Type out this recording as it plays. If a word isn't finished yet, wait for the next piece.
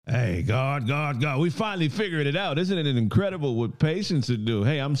Hey, God. We finally figured it out. Isn't it incredible what patience would do?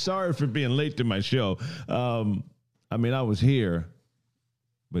 Hey, I'm sorry for being late to my show. I mean, I was here,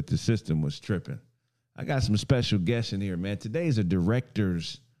 but the system was tripping. I got some special guests in here, man. Today's a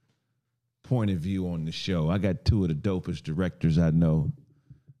director's point of view on the show. I got two of the dopest directors I know.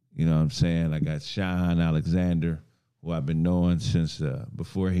 You know what I'm saying? I got Sean Alexander, who I've been knowing since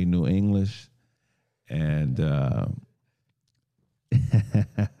before he knew English. And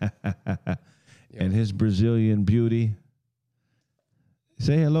and his Brazilian beauty.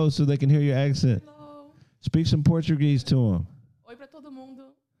 Say hello so they can hear your accent. Hello. Speak some Portuguese to him. Oi para todo mundo.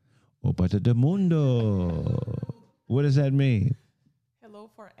 O para todo mundo. What does that mean? Hello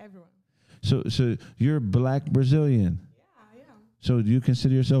for everyone. So you're black Brazilian. Yeah, I am. So do you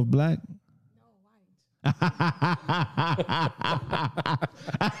consider yourself black? No, white.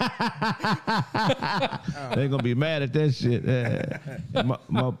 They're gonna be mad at that shit.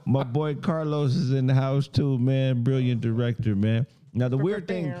 My boy Carlos is in the house too, man. Brilliant director, man. Now the weird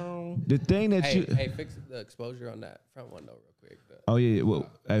thing, the thing that Hey, fix the exposure on that front one though, real quick. Oh yeah, well,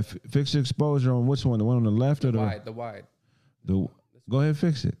 fix the exposure on which one? The one on the left or the wide? The wide. Go ahead,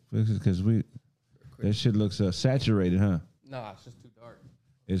 fix it because that shit looks saturated, huh? Nah, it's just too dark.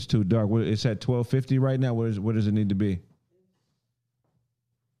 It's too dark. It's at 1250 right now. What does it need to be?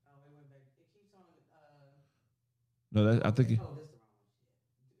 No, I think.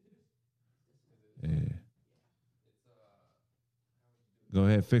 Yeah. Go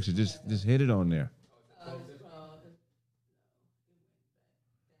ahead, fix it. Just hit it on there.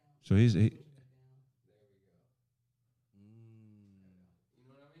 So he's.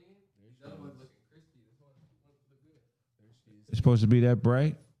 It's supposed to be that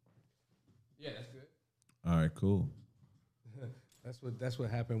bright? Yeah, that's good. All right, cool. That's what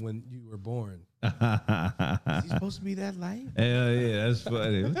happened when you were born. Is he supposed to be that light? Hell yeah, that's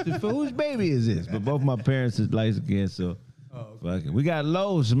funny. Whose baby is this? But both my parents is light skinned, so fuck it. We got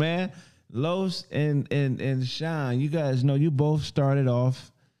Los, man. Los and Sean. You guys know you both started off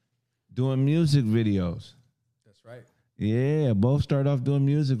doing music videos. That's right. Yeah, both started off doing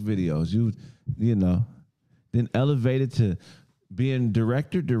music videos. You know, then elevated to being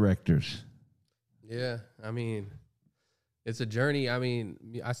directors. Yeah, I mean, it's a journey. I mean,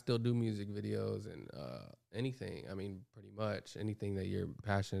 I still do music videos and anything. I mean, pretty much anything that you're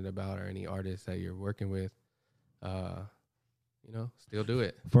passionate about or any artist that you're working with, still do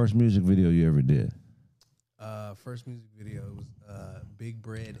it. First music video you ever did? First music video was Big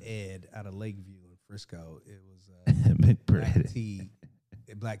Bread Ed out of Lakeview in Frisco. It was Big Bread.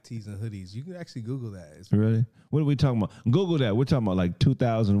 Black tees and hoodies. You can actually Google that. It's really? What are we talking about? Google that. We're talking about like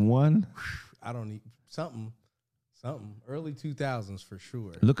 2001? I don't need something. Early 2000s for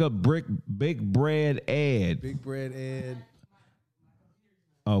sure. Look up Big Bread Ed. Big Bread Ed.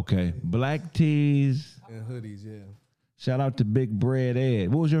 Okay. Black tees. And hoodies, yeah. Shout out to Big Bread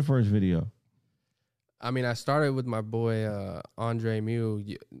Ed. What was your first video? I mean, I started with my boy Andre Mew.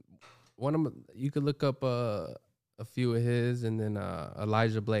 You could look up a few of his, and then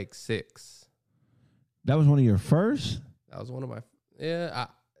Elijah Blake 6. That was one of your first? That was one of my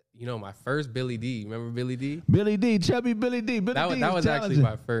my first Billy D. Remember Billy D? Billy D, chubby Billy D. That was actually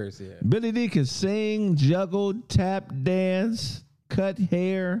my first, yeah. Billy D could sing, juggle, tap dance, cut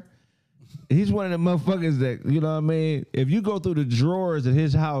hair. He's one of the motherfuckers that, you know what I mean? If you go through the drawers at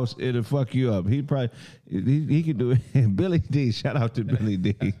his house, it'll fuck you up. He could do it. Billy D, shout out to Billy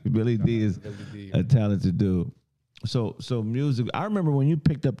D. Billy D is a talented dude. So music. I remember when you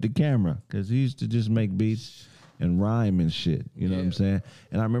picked up the camera because he used to just make beats and rhyme and shit. You know what I'm saying?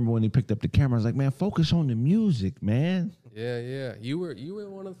 And I remember when he picked up the camera, I was like, man, focus on the music, man. Yeah. You were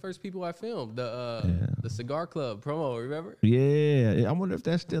one of the first people I filmed the Cigar Club promo. Remember? Yeah. I wonder if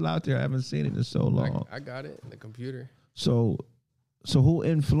that's still out there. I haven't seen it in so long. I got it in the computer. So who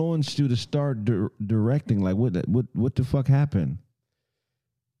influenced you to start directing? Like what the fuck happened?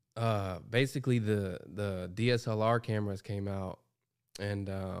 Basically the DSLR cameras came out, and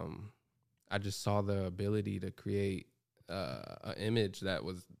I just saw the ability to create an image that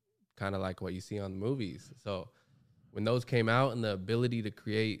was kind of like what you see on the movies. So when those came out and the ability to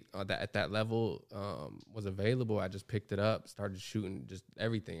create at that level was available, I just picked it up, started shooting just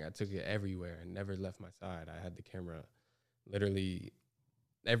everything. I took it everywhere and never left my side. I had the camera literally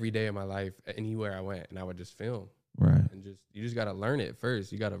every day of my life, anywhere I went, and I would just film. Right. And you just got to learn it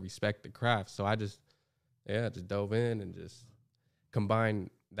first. You got to respect the craft. So I just dove in and just combined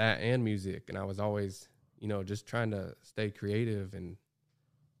that and music. And I was always, just trying to stay creative and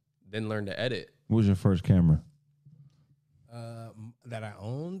then learn to edit. What was your first camera? That I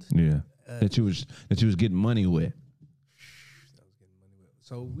owned? Yeah. That you was getting money with.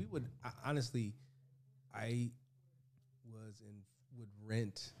 So we would honestly, I would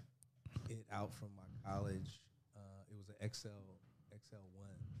rent it out from my college. It was an XL1.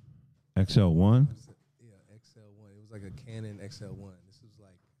 XL1. Yeah, XL1. It was like a Canon XL1. This was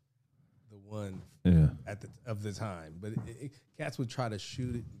like the one Yeah. of the time. But cats would try to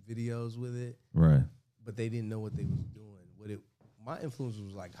shoot videos with it, Right. but they didn't know what they was doing. My influence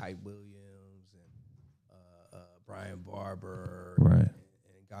was like Hype Williams and Brian Barber, Right.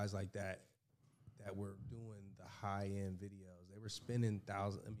 and guys like that were doing the high end videos. They were spending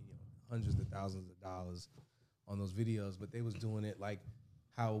hundreds of thousands of dollars on those videos, but they was doing it like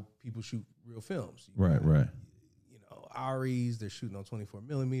how people shoot real films. Right. You know, Aries, they're shooting on 24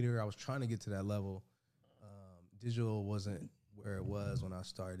 millimeter. I was trying to get to that level. Digital wasn't where it was when I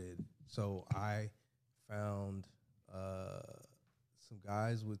started. So I found some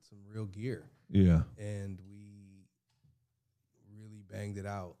guys with some real gear, Yeah. and we really banged it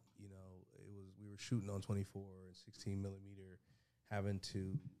out. You know, we were shooting on 24 and 16 millimeter, having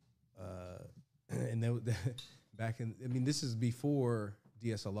to, and then this is before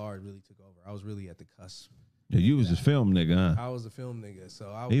DSLR really took over. I was really at the cusp. Yeah, you was a film nigga, huh? I was a film nigga,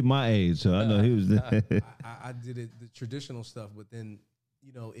 so He my age, so I know he was. I did it the traditional stuff, but then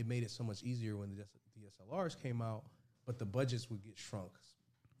it made it so much easier when the DSLRs came out, but the budgets would get shrunk.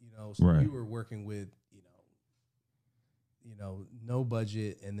 So Right. we were working with no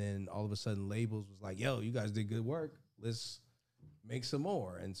budget, and then all of a sudden labels was like, "Yo, you guys did good work. Let's make some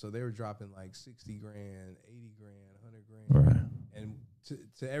more." And so they were dropping like 60 grand, 80 grand, 100 grand, Right. and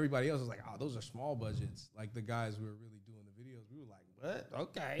to everybody else, it was like, "Oh, those are small budgets." Like the guys who were really doing the videos, we were like, "What?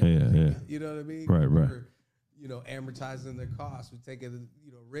 Okay." Yeah. You know what I mean? Right. We were, amortizing their costs. We taking,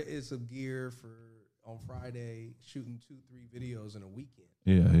 renting some gear on Friday, shooting 2-3 videos in a weekend.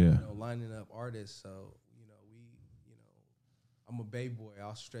 Yeah. Lining up artists. So, I'm a Bay boy.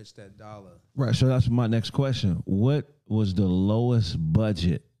 I'll stretch that dollar. Right. So that's my next question. What was the lowest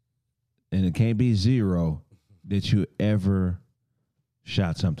budget, and it can't be zero, that you ever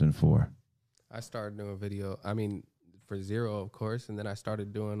shot something for? I started doing video. I mean, for zero, of course, and then I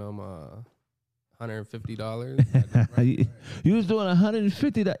started doing them $150. You was doing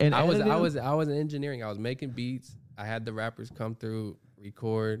 $150, and I was in engineering. I was making beats. I had the rappers come through,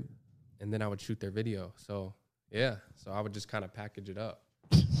 record, and then I would shoot their video. So yeah, so I would just kind of package it up.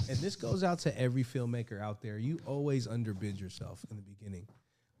 And this goes out to every filmmaker out there. You always underbid yourself in the beginning.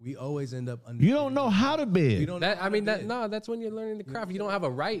 We always end up underbidding. You don't know how to bid. You don't know how to bid. That's when you're learning the craft. You don't have a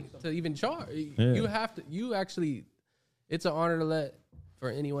right to even charge. Yeah. You have to. You actually, it's an honor for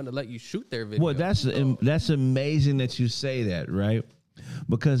anyone to let you shoot their video. Well, that's amazing that you say that, right?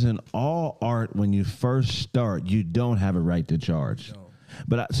 Because in all art, when you first start, you don't have a right to charge. No.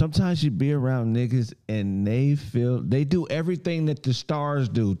 But sometimes you be around niggas and they do everything that the stars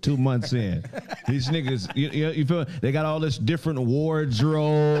do 2 months in. These niggas, you feel they got all this different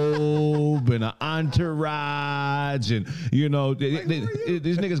wardrobe and an entourage, and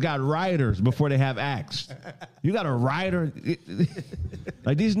these niggas got writers before they have acts. You got a writer,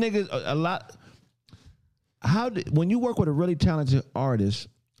 like these niggas a lot. When you work with a really talented artist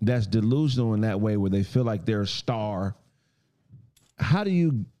that's delusional in that way, where they feel like they're a star, how do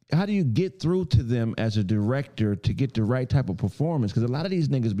you get through to them as a director to get the right type of performance? Because a lot of these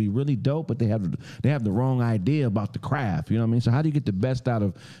niggas be really dope, but they have the wrong idea about the craft. You know what I mean? So how do you get the best out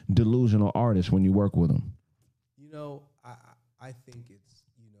of delusional artists when you work with them? I think it's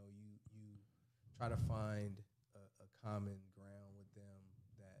you try to find a common ground with them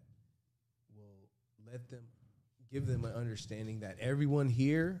that will give them an understanding that everyone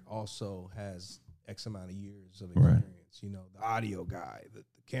here also has X amount of years of experience. Right. The audio guy, the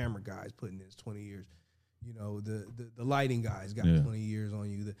camera guy's putting in his 20 years. The lighting guy's got 20 years on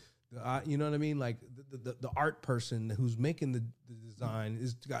you. You know what I mean? Like the art person who's making the design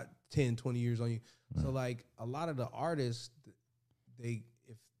is got 10, 20 years on you. Right. So like a lot of the artists, if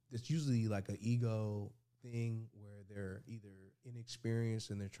it's usually like an ego thing where they're either inexperienced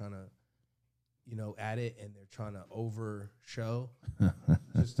and they're trying to, at it, and they're trying to overshow,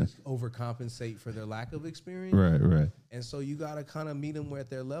 just to overcompensate for their lack of experience. Right. And so you got to kind of meet them at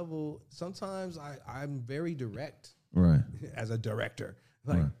their level. Sometimes I'm very direct, right, as a director.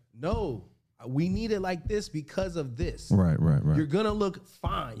 Like, no, we need it like this because of this. Right. You're gonna look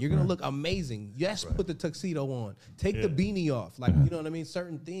fine. You're gonna look amazing. Yes, put the tuxedo on. Take the beanie off. Like, you know what I mean?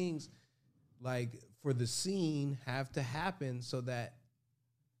 Certain things, like for the scene, have to happen so that,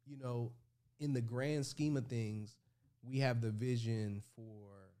 in the grand scheme of things, we have the vision for,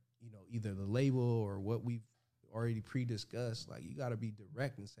 either the label or what we've already pre-discussed. Like, you got to be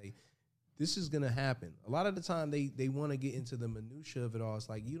direct and say, this is gonna happen. A lot of the time, they want to get into the minutia of it all. It's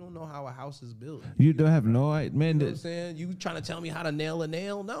like you don't know how a house is built. You don't have no idea, man. You know what I'm saying? You trying to tell me how to nail a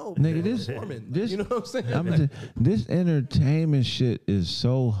nail? No, Nigga, man, this- foreman. Like, this- you know what I'm saying? I'm just, this entertainment shit is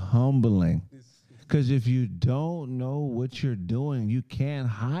so humbling. Because if you don't know what you're doing, you can't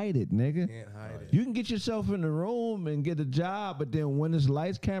hide it, nigga. Can't hide it. You can get yourself in the room and get a job, but then when it's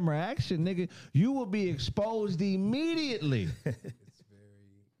lights, camera, action, nigga, you will be exposed immediately.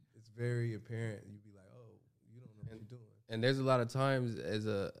 It's very apparent. You be like, oh, you don't know what you're doing. And there's a lot of times as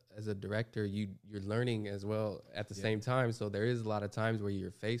a director, you're learning as well at the same time. So there is a lot of times where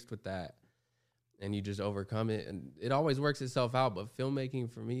you're faced with that and you just overcome it. And it always works itself out. But filmmaking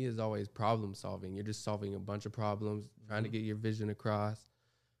for me is always problem solving. You're just solving a bunch of problems, trying to get your vision across.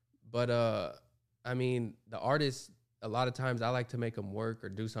 But I mean, the artists, a lot of times I like to make them work or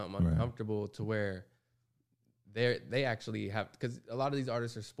do something uncomfortable to where they actually have, because a lot of these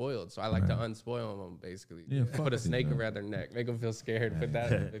artists are spoiled, so I like to unspoil them basically. Yeah, Put fuck a it, snake man. around their neck, make them feel scared. Put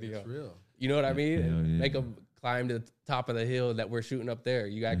that in the video. It's real. You know what I mean? Hell yeah. Make them climb to the top of the hill that we're shooting up there.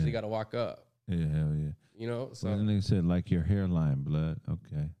 You actually got to walk up. Yeah, hell yeah. You know, so So the nigga said, like your hairline, blood.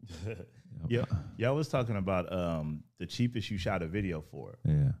 Okay. Yeah, y'all was talking about the cheapest you shot a video for,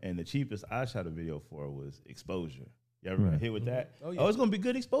 Yeah. and the cheapest I shot a video for was exposure. You ever Right. been hit with that? Oh, yeah. Oh, it's gonna be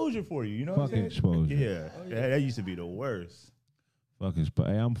good exposure for you. You know what I'm Fucking saying? exposure. Yeah, that used to be the worst. Fucking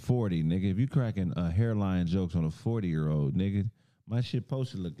hey, I'm 40, nigga. If you cracking hairline jokes on a 40-year-old, nigga, my shit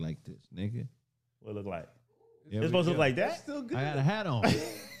supposed to look like this, nigga. What it look like? Yeah, It's supposed to look like That's that. still good. I got a hat on.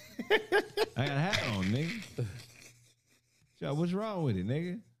 I got a hat on, nigga. Yo, what's wrong with it,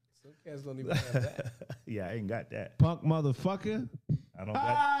 nigga? Some cats don't even have that. Yeah, I ain't got that. Punk motherfucker. I don't got.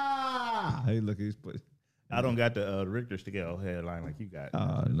 Ah! Hey, look, he's put. I don't got the Richter scale hairline like you got.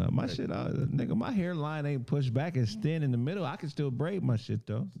 No, my shit, nigga, my hairline ain't pushed back. It's thin in the middle. I can still braid my shit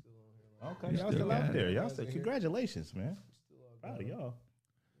though. Okay, y'all still still got out it. there. Y'all still, congratulations, man. Proud of y'all.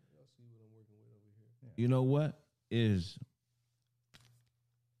 You know what is?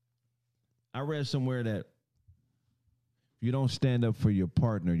 I read somewhere that if you don't stand up for your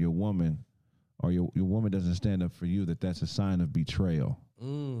partner, your woman, or your woman doesn't stand up for you, that's a sign of betrayal.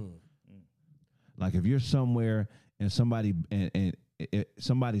 Like if you're somewhere and somebody's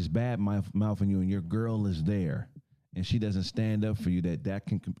bad mouthing you, and your girl is there, and she doesn't stand up for you, that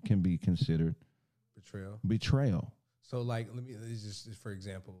can be considered betrayal. So like, let's just for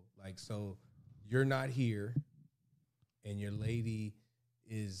example, like, so you're not here and your lady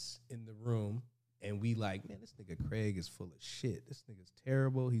is in the room and we like, man, this nigga Craig is full of shit. This nigga's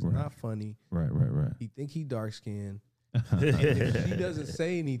terrible. He's not funny. Right. He think he dark skinned. And if she doesn't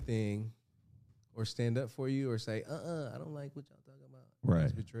say anything or stand up for you or say, I don't like what y'all talking about. Right.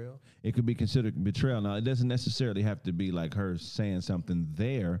 That's betrayal. It could be considered betrayal. Now, it doesn't necessarily have to be like her saying something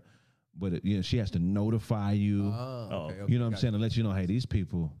there, but she has to notify you. Okay. You know what I'm gotcha. saying? To let you know, hey, these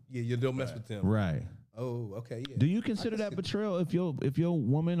people. Yeah, you don't mess with them. Right. Oh, okay. Yeah. Do you consider that betrayal if your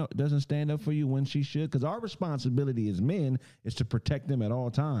woman doesn't stand up for you when she should? Because our responsibility as men is to protect them at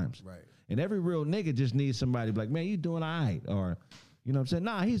all times. Right. And every real nigga just needs somebody to be like, man, you doing all right. Or, you know what I'm saying?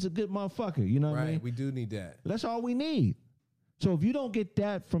 Nah, he's a good motherfucker. You know what I mean? Right. We do need that. That's all we need. So if you don't get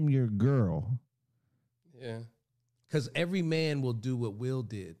that from your girl, yeah. Because every man will do what Will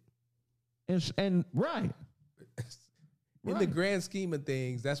did. and right. In the grand scheme of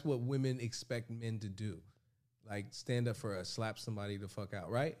things, that's what women expect men to do. Like stand up for us, slap somebody the fuck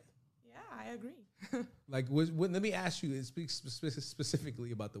out, right? Yeah, I agree. Like, let me ask you, and speak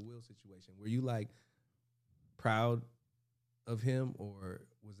specifically about the Will situation. Were you like proud of him, or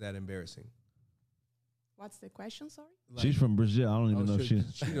was that embarrassing? What's the question? Sorry. Like, She's from Brazil. I don't even know if she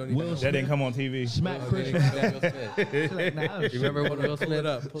she. don't even Will know. That didn't come on TV. Smack Oh, Chris. Will Smith. Nah, You remember when Will Pull Smith it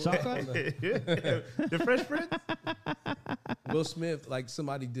up. Pull it up. The Fresh Prince. Will Smith, like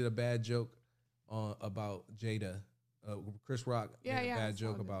somebody did a bad joke about Jada. Chris Rock made a Yeah, I bad saw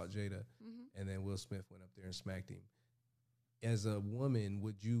joke this. about Jada, Mm-hmm. and then Will Smith went up there and smacked him. As a woman,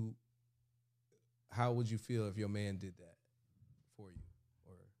 how would you feel if your man did that for you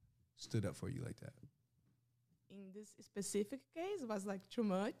or stood up for you like that? In this specific case, it was like too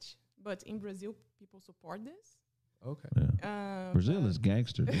much. But in Brazil, people support this. Okay. Brazil is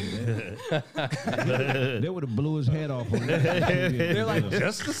gangster. Dude. They would have blew his head off. On that. They're like,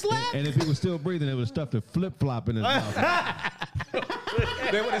 just a slap? And if he was still breathing, there was stuff to flip flop in his mouth.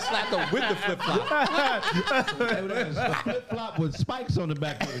 They would have slapped him with the flip flop. They would have a flip flop with spikes on the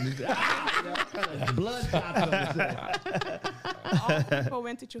back of it. Blood drops on his head. All people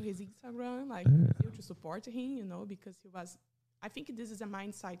went to his Instagram, like Brazil, to support him, because he was. I think this is a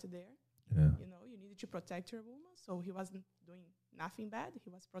mindset there. Yeah. You needed to protect your woman, so he wasn't doing nothing bad. He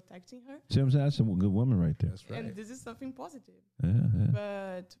was protecting her. See what I'm saying? That's a good woman right there. That's right. And this is something positive. Yeah, yeah.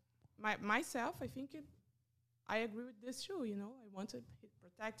 But myself, I think I agree with this too. You know, I wanted him to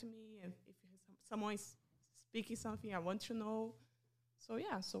protect me, and if someone is speaking something, I want to know. So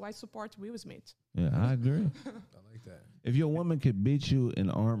yeah, so I support Will Smith. Yeah, I agree. I like that. If your woman could beat you in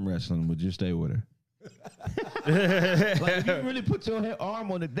arm wrestling, would you stay with her? Like if you really put your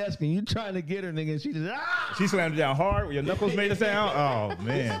arm on the desk and you trying to get her, nigga, and she just She slammed it down hard with your knuckles made a sound. Oh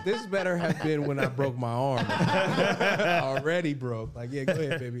man. This better have been when I broke my arm. Already broke. Like, yeah, go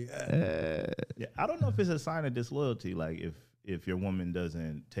ahead, baby. Yeah, I don't know if it's a sign of disloyalty. Like if your woman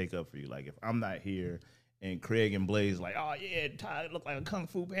doesn't take up for you. Like if I'm not here and Craig and Blaze like, oh yeah, Ty look like a kung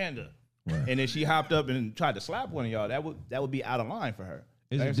fu panda, Right. and then she hopped up and tried to slap one of y'all. That would be out of line for her.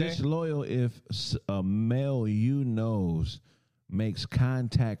 Is You know it what I'm saying? disloyal if a male you knows makes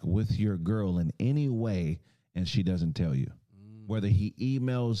contact with your girl in any way and she doesn't tell you? Whether he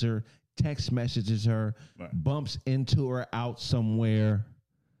emails her, text messages her, Right. bumps into her out somewhere,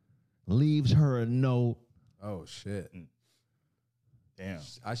 leaves her a note. Oh shit. Damn.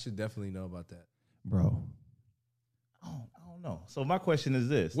 I should definitely know about that. Bro, I don't know. So my question is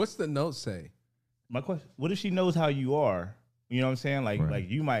this. What's the note say? My question: what if she knows how you are? You know what I'm saying? Like, Right. like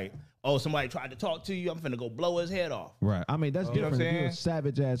you might. Oh, somebody tried to talk to you. I'm finna go blow his head off. right. I mean, that's You know what I'm different. If you're a saying?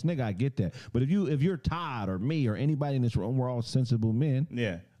 savage ass nigga, I get that. But if you're Todd or me or anybody in this room, we're all sensible men,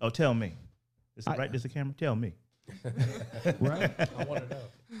 Yeah. Oh, tell me. This I- right. This the camera. Tell me. right? I want to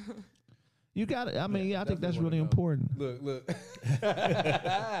know. You got it. I mean, yeah, I think that's Definitely really wanna know. important. Look.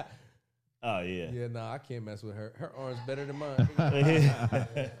 Oh yeah. Yeah, nah, I can't mess with her. Her arm's better than mine.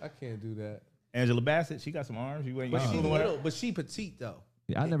 I can't do that. Angela Bassett. She got some arms. You ain't. But you she fooling with her? little, but she petite though.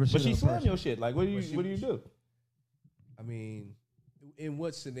 Yeah, I never seen But she her in slam person. your shit. Like, what do you do? I mean, in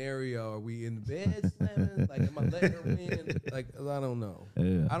what scenario are we in the bed slamming? Like, am I letting her win? Like, I don't know.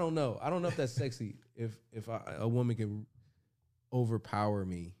 Yeah. I don't know. I don't know if that's sexy. If a woman can overpower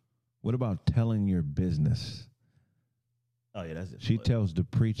me. What about telling your business? Oh yeah, that's it. She tells the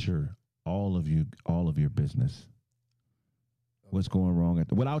preacher all of your business. What's going wrong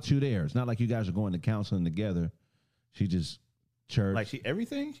without you there? It's not like you guys are going to counseling together. She just church. Like she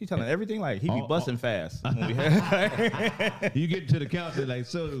everything. She telling everything. Like he be All- busting fast. When we had, you get to the counselor like,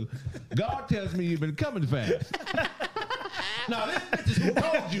 so God tells me you've been coming fast. No, this bitch is who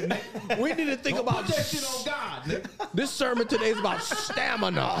told you, nigga. We need to think Don't about put that shit on God, nigga. this sermon today is about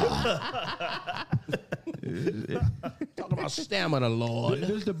stamina. Talking about stamina, Lord.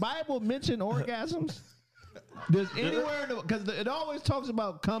 Does the Bible mention orgasms? Does anywhere, because it always talks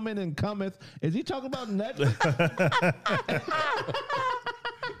about coming and cometh. Is he talking about nothing?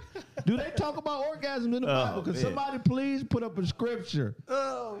 Do they talk about orgasm in the Bible? Because man. somebody please put up a scripture.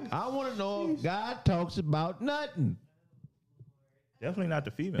 I want to know if God talks about nothing. definitely not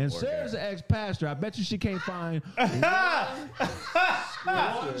the female. And orgasm. Sarah's an ex-pastor. I bet you she can't find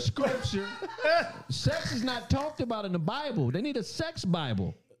one scripture. Sex is not talked about in the Bible. They need a sex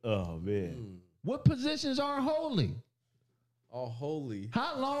Bible. Oh man. What positions are holy? All holy.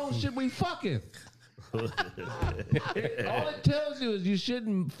 How long should we fucking? All it tells you is you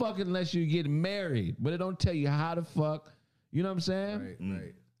shouldn't fuck unless you get married, but it don't tell you how to fuck. You know what I'm saying?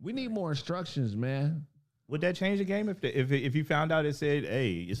 Right. We need more instructions, man. Would that change the game if you found out it said,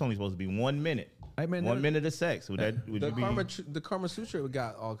 hey, it's only supposed to be 1 minute? Hey, man, 1 minute of sex. Would The you be? the Karma Sutra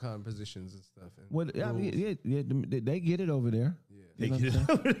got all kind of positions and stuff. And What? I mean, rules. they get it over there. They You know get what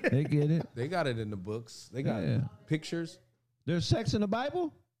I'm it saying? They get it. They got it in the books. They got Yeah. pictures. There's sex in the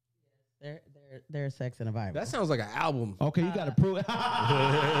Bible. There's sex in the Bible. That sounds like an album. Okay, you got to prove it.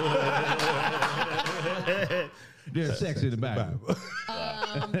 There's sex in the Bible.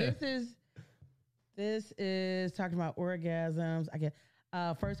 This is talking about orgasms. I get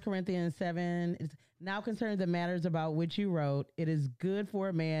 1 Corinthians 7. It's now concerning the matters about which you wrote, it is good for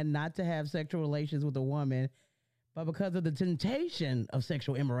a man not to have sexual relations with a woman, but because of the temptation of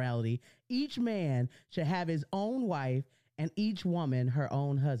sexual immorality, each man should have his own wife and each woman her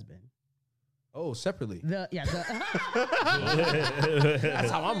own husband. Oh, separately. That's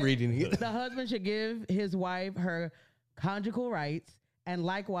That's how I'm reading it. The husband should give his wife her conjugal rights, and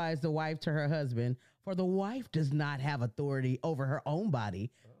likewise the wife to her husband. For the wife does not have authority over her own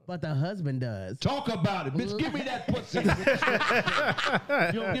body, but the husband does. Talk about it, bitch. Give me that pussy.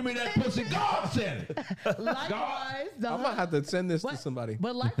 You don't give me that pussy. God said it. Likewise, I might have to send this to somebody.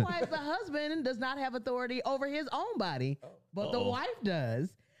 But likewise, the husband does not have authority over his own body, but the wife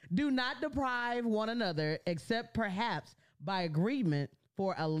does. Do not deprive one another, except perhaps by agreement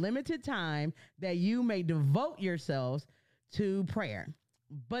for a limited time, that you may devote yourselves to prayer.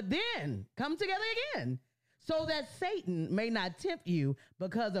 But then come together again, so that Satan may not tempt you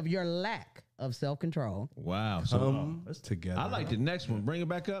because of your lack of self-control. Wow. So Come together. I like the next one. Bring it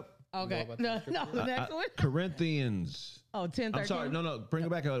back up. Okay. No, the next one. Corinthians. Oh, 10, 13. I'm sorry. No. Bring it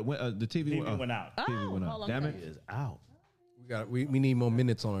back up. The TV, TV went out. TV went hold out. on, Damn okay. it. Is out. We need more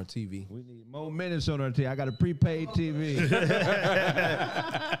minutes on our TV. We need more minutes on our TV. I got a prepaid TV. You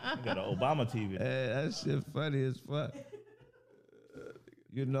got an Obama TV. That shit funny as fuck.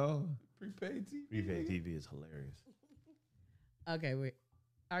 You know? Prepaid TV. Prepaid TV is hilarious. Okay, wait.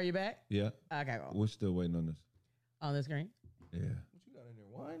 Are you back? Yeah. Okay, well, We're still waiting on this. on the screen. Yeah. What you got in there?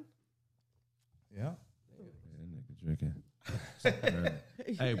 Wine? Yeah. Yeah, nigga drinking.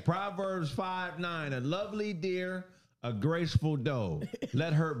 Hey, Proverbs 5:9. A lovely deer, a graceful doe.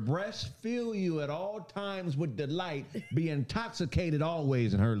 Let her breast fill you at all times with delight. Be intoxicated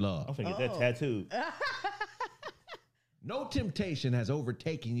always in her I'm love. finna get that tattooed. No temptation has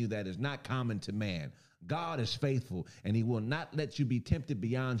overtaken you that is not common to man. God is faithful, and he will not let you be tempted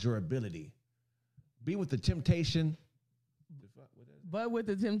beyond your ability. Be with the temptation. But with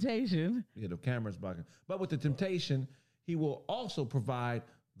the temptation, Yeah, the camera's blocking. But with the temptation, he will also provide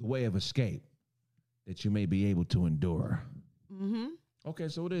the way of escape that you may be able to endure. mm-hmm. Okay,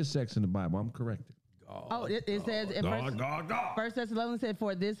 so it is sex in the Bible. I'm corrected. Oh, it says in First Thessalonians said,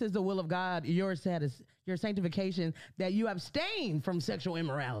 "For this is the will of God, your sanctification, that you abstain from sexual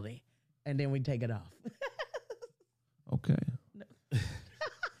immorality." And then we take it off. Okay.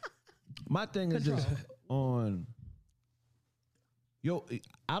 My thing is just on,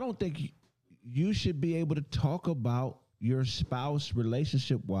 I don't think you should be able to talk about your spouse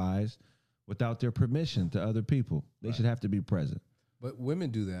relationship-wise without their permission to other people. They should have to be present. But women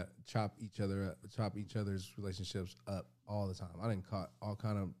do that, chop each other's relationships up all the time. I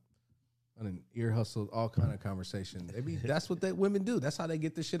didn't ear hustle all kind of conversation. That's what women do. That's how they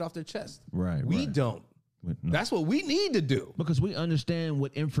get this shit off their chest. Right. We right. don't. No. That's what we need to do. Because we understand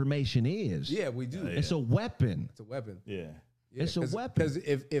what information is. Yeah, we do. It's a weapon. It's a weapon. Yeah. Yeah, It's a weapon. Because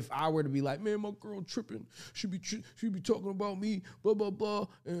if I were to be like, man, my girl tripping, she be talking about me, blah blah blah,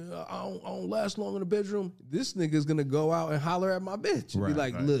 and I don't last long in the bedroom. This nigga's gonna go out and holler at my bitch and be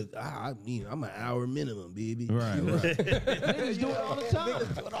like, look, I'm an hour minimum, baby. Right. You know? right. Niggas do it all the time.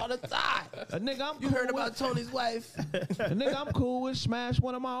 Niggas do it all the time. A nigga, I'm You cool heard with- about Tony's wife? A nigga, I'm cool with smash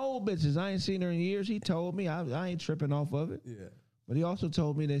one of my old bitches. I ain't seen her in years. He told me I ain't tripping off of it. Yeah. But he also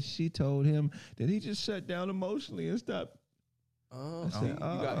told me that she told him that he just shut down emotionally and stopped. Oh, said, you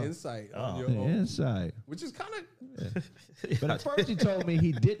got insight on your The own, inside. which is kind of But at first he told me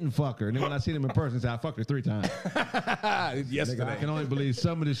he didn't fuck her. And then when I seen him in person, he said, I fucked her 3 times. Nigga, yesterday. I can only believe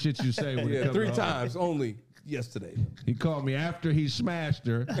some of the shit you say. When it Yeah, comes 3 to her. times only yesterday. He called me after he smashed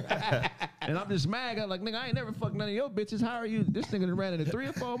her. And I'm just mad. I'm like, nigga, I ain't never fucked none of your bitches. How are you? This nigga done ran into 3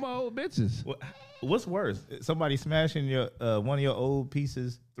 or 4 of my old bitches. What's worse? Somebody smashing your one of your old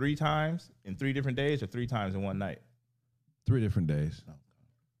pieces 3 times in 3 different days, or 3 times in one night? 3 different days.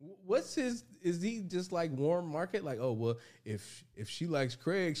 What's his? Is he just like warm market? Like, oh well, if she likes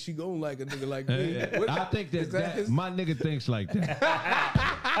Craig, she gonna like a nigga like me. What- I think is that his- my nigga thinks like that.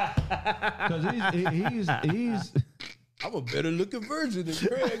 Because he's I'm a better looking virgin than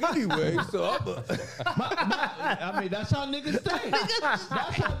Craig anyway. So I mean, that's how niggas think.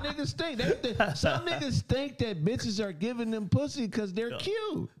 That's how niggas think. Some niggas think that bitches are giving them pussy because they're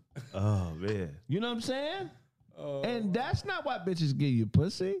cute. Oh man. You know what I'm saying? And that's not why bitches give you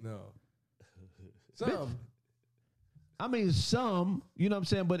pussy. no. Some. I mean, some, you know what I'm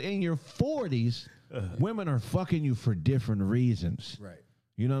saying? But in your 40s, women are fucking you for different reasons. Right.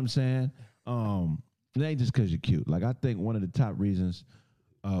 You know what I'm saying? It ain't just because you're cute. Like, I think one of the top reasons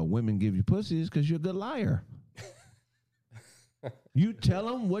women give you pussy is because you're a good liar. You tell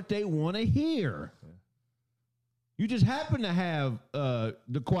them what they want to hear. You just happen to have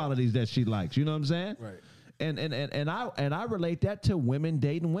the qualities that she likes. You know what I'm saying? Right. And I relate that to women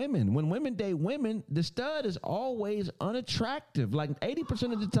dating women. When women date women, the stud is always unattractive. Like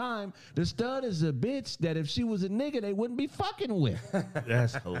 80% of the time, the stud is a bitch that if she was a nigga, they wouldn't be fucking with.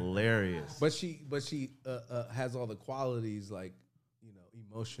 That's hilarious. But she has all the qualities, like,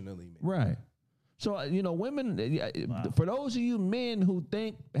 emotionally. Maybe. Right. So, women, for those of you men who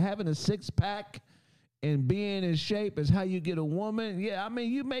think having a 6-pack and being in shape is how you get a woman, yeah, I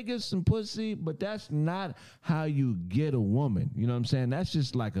mean, you may get some pussy, but that's not how you get a woman. You know what I'm saying? That's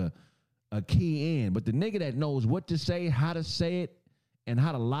just like a key in. But the nigga that knows what to say, how to say it, and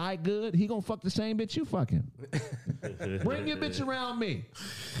how to lie good, he gonna fuck the same bitch you fucking. Bring your bitch around me.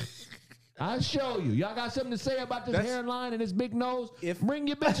 I'll show you. Y'all got something to say about this hairline and this big nose? Bring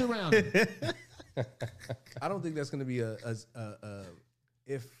your bitch around me. I don't think that's gonna be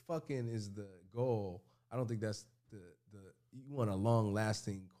if fucking is the goal, I don't think that's the you want a long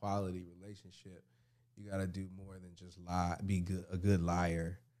lasting quality relationship. You got to do more than just lie, a good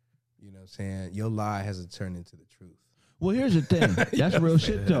liar. You know what I'm saying? Your lie has to turn into the truth. Well, here's the thing. That's real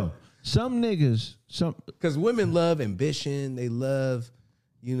shit though. Some niggas, because women love ambition. They love,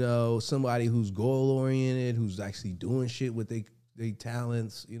 you know, somebody who's goal oriented, who's actually doing shit with they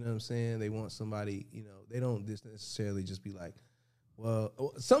talents. You know what I'm saying? They want somebody. You know, they don't just necessarily just be like, well,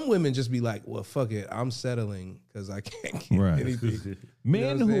 some women just be like, well, fuck it, I'm settling because I can't get anything.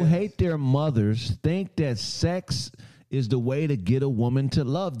 Men who hate their mothers think that sex is the way to get a woman to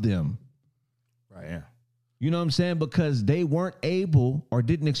love them. Right. Yeah. You know what I'm saying? Because they weren't able or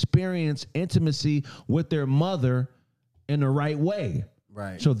didn't experience intimacy with their mother in the right way.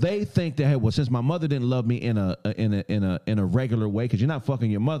 Right. So they think that, hey, well, since my mother didn't love me in a regular way, because you're not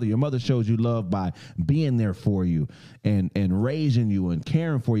fucking your mother shows you love by being there for you and raising you and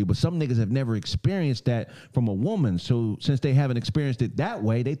caring for you. But some niggas have never experienced that from a woman. So since they haven't experienced it that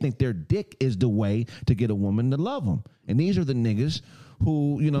way, they think their dick is the way to get a woman to love them. And these are the niggas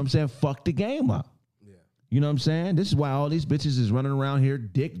who, you know what I'm saying, fuck the game up. Yeah. You know what I'm saying? This is why all these bitches is running around here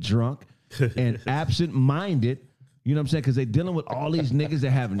dick drunk and absent-minded. You know what I'm saying? Because they dealing with all these niggas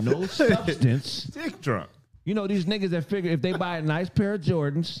that have no substance. Dick drunk. You know, these niggas that figure if they buy a nice pair of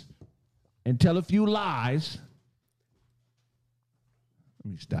Jordans and tell a few lies.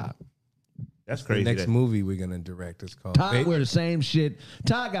 Let me stop. That's crazy. The next movie we're going to direct is called... Todd wear the same shit.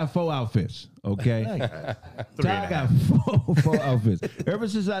 Todd got 4 outfits, okay? Todd got four outfits. Ever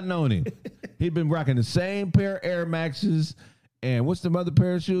since I known him, he been rocking the same pair of Air Maxes. And what's the other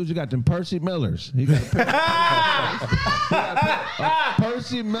pair of shoes? You got them Percy Millers. He got a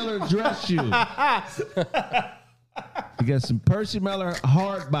Percy Miller dress shoe. He got some Percy Miller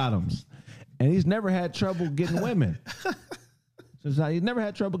hard bottoms. And he's never had trouble getting women. So he's never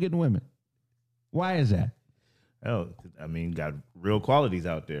had trouble getting women. Why is that? Oh, I mean, got real qualities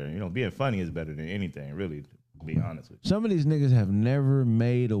out there. You know, being funny is better than anything, really, to be honest with you. Some of these niggas have never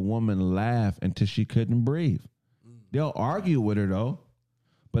made a woman laugh until she couldn't breathe. They'll argue with her though,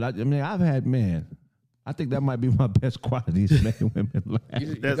 but I mean, I've had men. I think that might be my best qualities, making women laugh.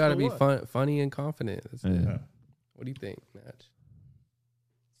 You got to be funny and confident. Yeah. What do you think, Natch?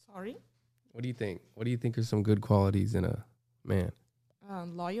 Sorry? What do you think? What do you think are some good qualities in a man?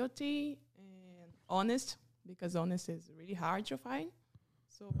 Loyalty and honest, because honest is really hard to find.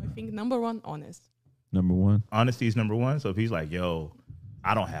 So I think number one, honest. Number one? Honesty is number one. So if he's like, yo,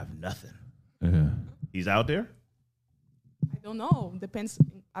 I don't have nothing. Yeah. He's out there? I don't know. Depends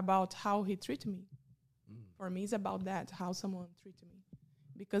about how he treats me. For me, it's about that, how someone treats me.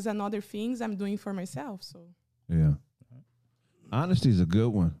 Because another things I'm doing for myself. So yeah, honesty is a good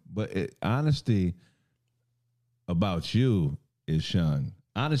one, but honesty about you is shunned.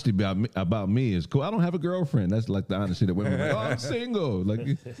 Honesty about me is cool. I don't have a girlfriend. That's like the honesty that women are like, oh, I'm single. Like,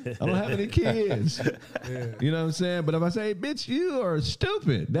 I don't have any kids. Yeah. You know what I'm saying? But if I say, bitch, you are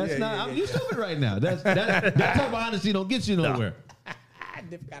stupid. That's you stupid right now. That type of honesty don't get you nowhere.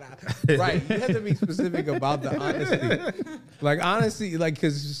 Right. You have to be specific about the honesty. Like, honesty, like,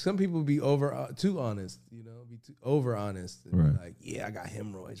 because some people be too honest, you know, be too over honest. Right. Like, yeah, I got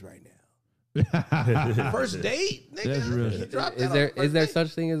hemorrhoids right now. First date, nigga. That's real. Is there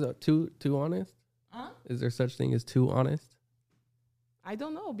such thing as too honest? Huh? Is there such thing as too honest? I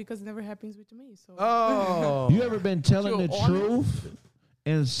don't know because it never happens with me. So oh, you ever been telling the honest? truth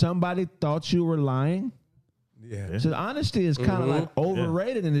and somebody thought you were lying? Yeah. So honesty is kind of like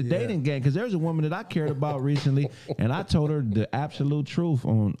overrated in the dating game, because there's a woman that I cared about recently, and I told her the absolute truth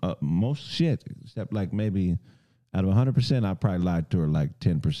on most shit, except like maybe out of 100%, I probably lied to her like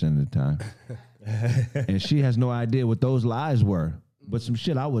 10% of the time. And she has no idea what those lies were. But some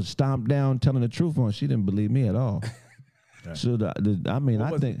shit I was stomped down telling the truth on, she didn't believe me at all. Right. So,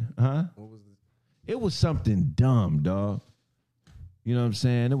 it was something dumb, dog. You know what I'm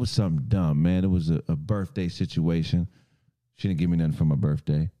saying? It was something dumb, man. It was a birthday situation. She didn't give me nothing for my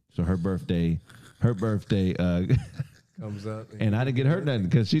birthday. So her birthday comes up. And I didn't get her nothing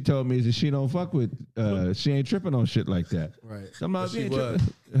because she told me that she don't fuck with, she ain't tripping on shit like that. Right. So I'm like, she was.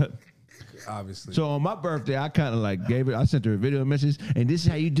 Obviously. So on my birthday, I kind of like I sent her a video message, and this is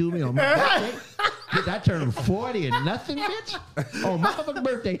how you do me on my birthday. Bitch, I turned 40 and nothing, bitch. On my fucking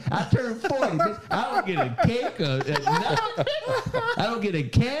birthday, I turned 40, bitch. I don't get a cake or nothing. I don't get a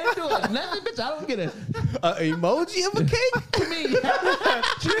candle or nothing, bitch. I don't get a emoji of a cake. You mean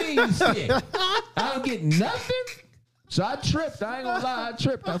shit? I don't get nothing. So I tripped. I ain't gonna lie. I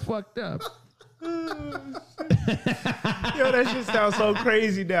tripped. I fucked up. Yo, that shit sounds so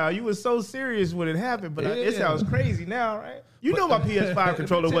crazy now. You were so serious when it happened, but it sounds crazy now, right? You know my PS5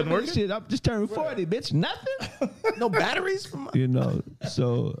 controller wasn't working. Shit, I'm just turning 40, bitch. Nothing. No batteries from my. You know,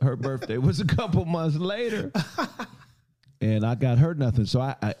 so her birthday was a couple months later. And I got her nothing. So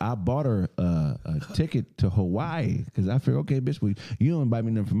I bought her a ticket to Hawaii because I figured, okay, bitch, you don't invite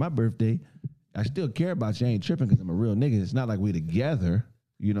me nothing for my birthday. I still care about you. I ain't tripping because I'm a real nigga. It's not like we together.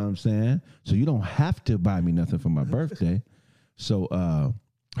 You know what I'm saying? So you don't have to buy me nothing for my birthday. So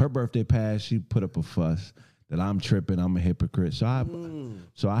her birthday passed. She put up a fuss that I'm tripping. I'm a hypocrite. So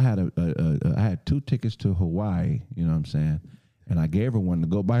I had I had 2 tickets to Hawaii. You know what I'm saying? And I gave her one to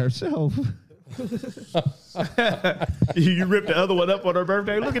go by herself. You ripped the other one up on her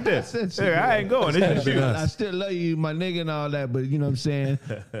birthday. Look at this. Hey, I ain't going. This is I still love you, my nigga, and all that, but you know what I'm saying?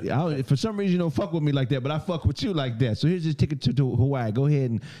 For some reason, you don't fuck with me like that, but I fuck with you like that. So here's this ticket to Hawaii. Go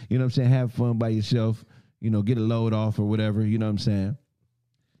ahead and, you know what I'm saying, have fun by yourself, you know, get a load off or whatever, you know what I'm saying?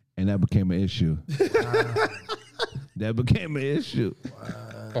 And that became an issue. That became an issue.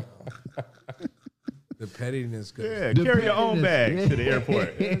 Wow. The pettiness goes, carry your own bag to the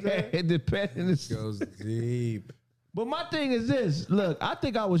airport. The pettiness goes deep. But my thing is this. Look, I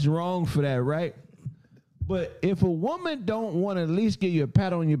think I was wrong for that, right? But if a woman don't want to at least give you a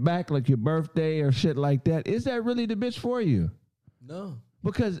pat on your back like your birthday or shit like that, is that really the bitch for you? No.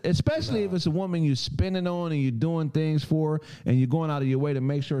 Because especially if it's a woman you're spending on and you're doing things for and you're going out of your way to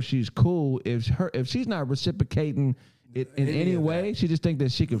make sure she's cool, if she's not reciprocating it in any way, she just think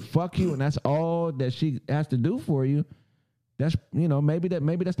that she can fuck you and that's all that she has to do for you, that's, you know, maybe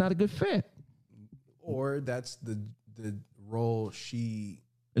that's not a good fit. Or that's the role she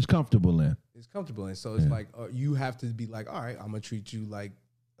is comfortable in. So it's like you have to be like, all right, I'm gonna treat you like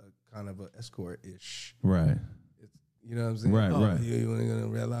a kind of an escort-ish. Right. You know what I'm saying? Right, right. You want to go to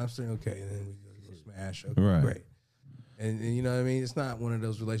Red Lobster? Okay, and then we go smash. Okay, right. Great. And you know what I mean? It's not one of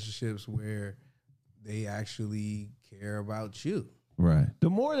those relationships where they actually care about you. Right. The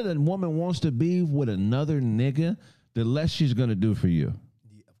more that a woman wants to be with another nigga, the less she's gonna do for you.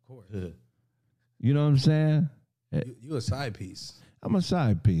 Yeah, of course. You know what I'm saying? You a side piece. I'm a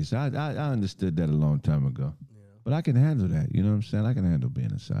side piece. I understood that a long time ago. Yeah. But I can handle that. You know what I'm saying? I can handle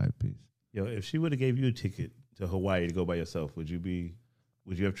being a side piece. Yo, if she would have gave you a ticket to Hawaii to go by yourself, would you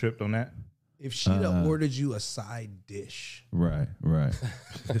have tripped on that? If she'd have ordered you a side dish. Right.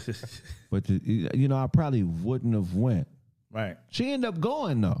 But you know, I probably wouldn't have went. Right. She ended up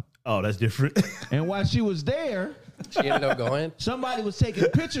going though. Oh, that's different. And while she was there, She ended up going. somebody was taking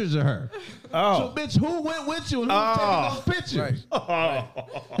pictures of her. Oh. So, bitch, who went with you and who was taking those pictures? Right.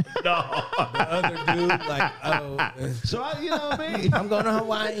 No. The other dude, like, So, you know what I mean? I'm going to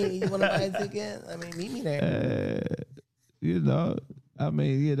Hawaii. You want to buy a ticket? I mean, meet me there. You know, I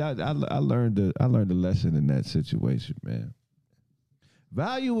mean, yeah, I learned a lesson in that situation, man.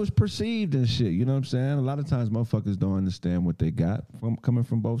 Value was perceived and shit. You know what I'm saying? A lot of times, motherfuckers don't understand what they got from coming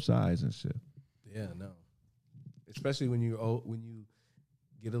from both sides and shit. Yeah, no. Especially when you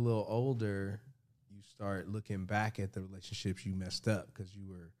get a little older, you start looking back at the relationships you messed up because you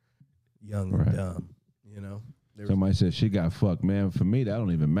were young and dumb. You know. Somebody said she got fucked, man. For me, that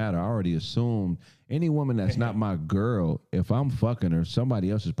don't even matter. I already assumed any woman that's not my girl, if I'm fucking her,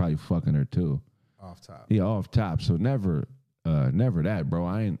 somebody else is probably fucking her too. Off top. Yeah, off top. So never that, bro.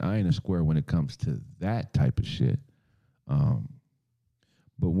 I ain't a square when it comes to that type of shit.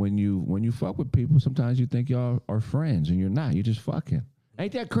 But when you fuck with people, sometimes you think y'all are friends and you're not. You're just fucking.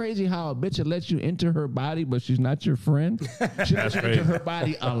 Ain't that crazy how a bitch will let you into her body, but she's not your friend? She lets you into her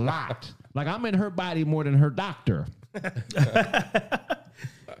body a lot. Like, I'm in her body more than her doctor.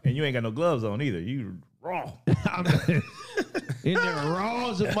 And you ain't got no gloves on either. You raw. I'm in there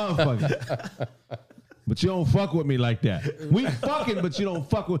raw as a motherfucker. But you don't fuck with me like that. We fucking, but you don't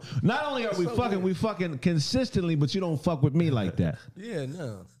fuck with. Not only are we fucking, we fucking consistently, but you don't fuck with me like that. Yeah,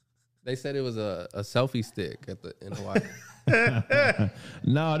 no. They said it was a selfie stick in Hawaii.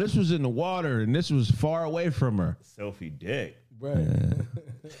 No, this was in the water, and this was far away from her. Selfie dick. Right.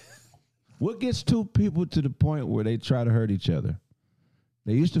 What gets two people to the point where they try to hurt each other?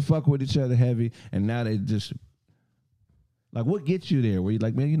 They used to fuck with each other heavy, and now they just... Like, what gets you there? Where you're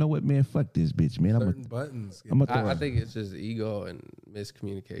like, man, you know what, man? Fuck this bitch, man. Certain buttons. I think it's just ego and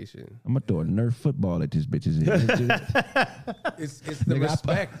miscommunication. I'm going to throw a Nerf football at this bitch's head. It's the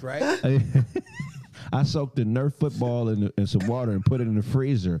respect, right? I soaked the Nerf football in some water and put it in the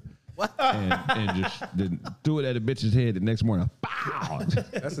freezer. And just then threw it at a bitch's head the next morning. Pow!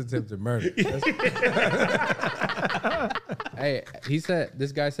 That's attempted murder. Hey,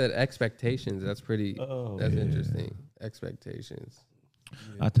 this guy said expectations. That's pretty. That's interesting. Expectations.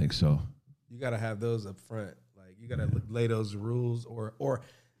 I think so. You got to have those up front. Like, you got to lay those rules or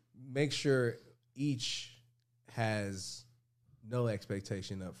make sure each has no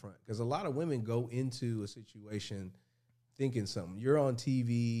expectation up front. Because a lot of women go into a situation thinking something. You're on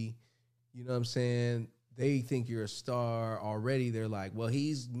TV, you know what I'm saying? They think you're a star already. They're like, well,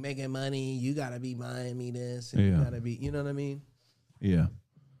 he's making money. You got to be buying me this. And you got to be, you know what I mean? Yeah.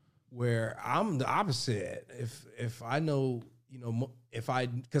 Where I'm the opposite. If I know, you know,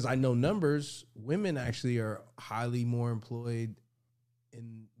 because I know numbers, women actually are highly more employed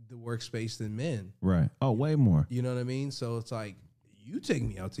in the workspace than men. Right. Oh, way more. You know what I mean? So it's like, you take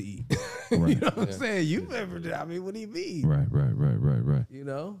me out to eat. Right. You know what I'm saying? You never did. I mean, what do you mean? Right. You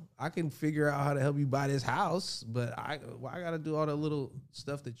know, I can figure out how to help you buy this house, but I got to do all the little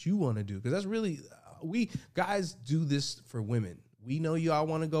stuff that you want to do. Because that's really, we guys do this for women. We know y'all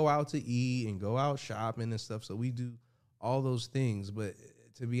want to go out to eat and go out shopping and stuff. So we do all those things. But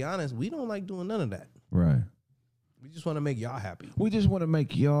to be honest, we don't like doing none of that. Right. We just want to make y'all happy. We just want to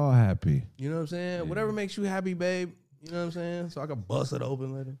make y'all happy. You know what I'm saying? Yeah. Whatever makes you happy, babe. You know what I'm saying? So I can bust it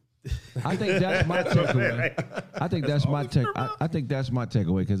open later. I think that's my takeaway. I think that's my take. I think that's my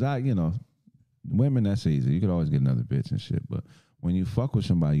takeaway because women, that's easy. You could always get another bitch and shit. But when you fuck with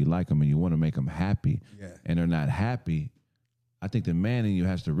somebody, you like them and you want to make them happy, and they're not happy, I think the man in you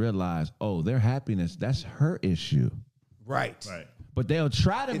has to realize, oh, their happiness, that's her issue. Right. But they'll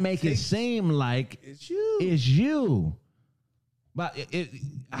try to make it seem like it's you. It's you. But you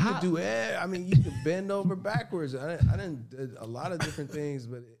can do it. I mean, you can bend over backwards. I did a lot of different things,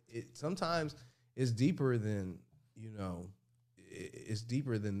 but it sometimes it's deeper than, it's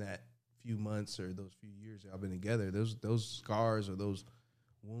deeper than that few months or those few years y'all been together. Those scars or those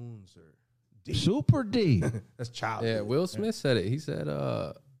wounds are deep. Super deep. That's childhood. Yeah, Will Smith said it. He said,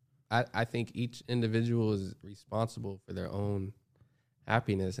 I think each individual is responsible for their own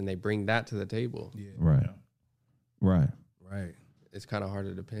happiness, and they bring that to the table. Yeah. Right. It's kind of hard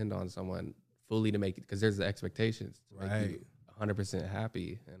to depend on someone fully to make it, because there's the expectations to make you 100%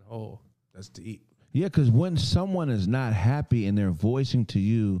 happy and whole. That's deep. Yeah, because when someone is not happy and they're voicing to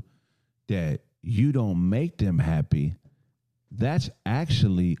you that you don't make them happy, that's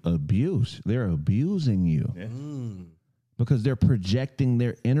actually abuse. They're abusing you. Yeah. Because they're projecting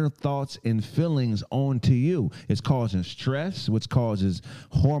their inner thoughts and feelings onto you. It's causing stress, which causes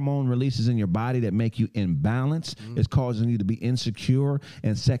hormone releases in your body that make you imbalanced. It's causing you to be insecure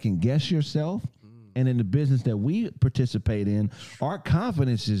and second guess yourself. And in the business that we participate in, our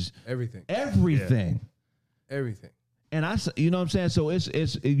confidence is everything. Everything. And you know what I'm saying? So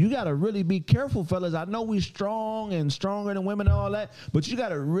it's you got to really be careful, fellas. I know we strong and stronger than women and all that, but you got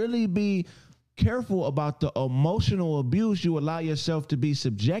to really be careful about the emotional abuse you allow yourself to be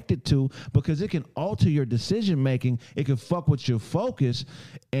subjected to, because it can alter your decision making. It can fuck with your focus,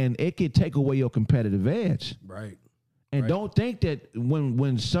 and it can take away your competitive edge. Right. And don't think that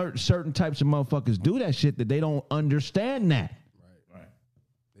when certain types of motherfuckers do that shit that they don't understand that. Right.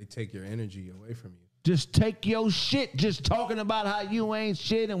 They take your energy away from you. Just take your shit. Just talking about how you ain't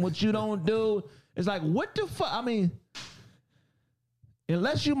shit and what you don't do. It's like, what the fuck? I mean,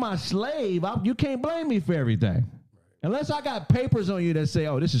 unless you my slave, you can't blame me for everything. Right. Unless I got papers on you that say,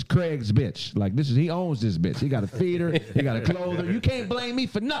 oh, this is Craig's bitch. Like, he owns this bitch. He got to feed her. He got to clothe her. You can't blame me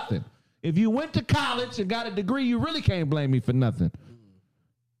for nothing. If you went to college and got a degree, you really can't blame me for nothing.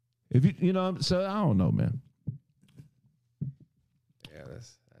 If so I don't know, man. Yeah,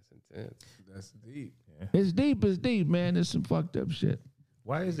 that's intense. That's deep. Yeah. It's deep, man. It's some fucked up shit.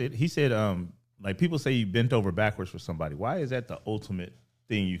 Why is it? He said, like people say you bent over backwards for somebody. Why is that the ultimate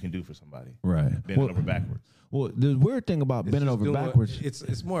thing you can do for somebody? Right. Bending over backwards. Well, the weird thing about bending over backwards,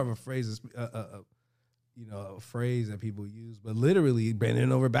 it's more of a phrase. A phrase that people use, but literally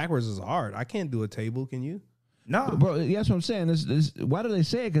bending over backwards is hard. I can't do a table. Can you? No, bro. That's what I'm saying. Why do they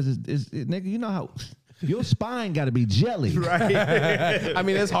say it? Because it's nigga. You know how your spine got to be jelly, right? I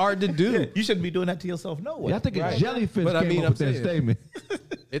mean, it's hard to do. You shouldn't be doing that to yourself. No way. Yeah, I think a jellyfish but came up with that statement.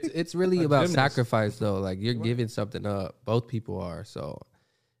 It's really about sacrifice, though. Like, you're giving something up. Both people are. So,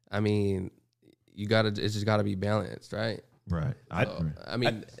 I mean, it's just gotta be balanced, right? Right. I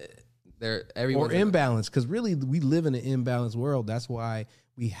mean. Or imbalance, because really we live in an imbalanced world. That's why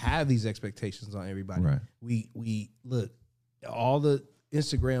we have these expectations on everybody. Right. We look, all the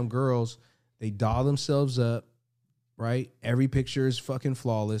Instagram girls, they doll themselves up, right? Every picture is fucking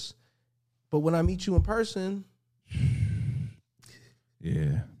flawless. But when I meet you in person,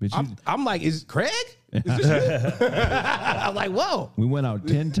 yeah, but I'm like, is Craig? Is this you? I'm like, whoa. We went out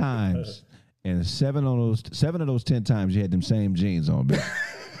 10 times, and 7 of those 10 times you had them same jeans on, bitch.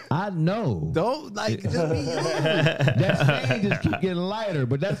 I know. Don't just be you. That stain just keep getting lighter,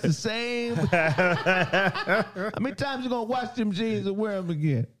 but that's the same. How many times you gonna wash them jeans and wear them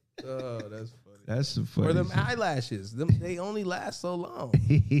again? Oh, that's funny. That's the funny. Or them eyelashes. They only last so long.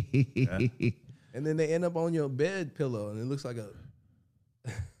 And then they end up on your bed pillow and it looks like a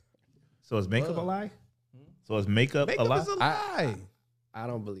So is makeup a lie? So is makeup a lie? is a lie. I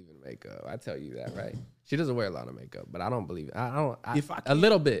don't believe in makeup. I tell you that, right? She doesn't wear a lot of makeup, but I don't believe it. I don't. If I a can't-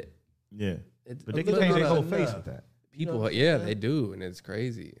 little bit. Yeah. It's But a they can little change their bit whole of- face with that. People, what I'm yeah, saying? they do, and it's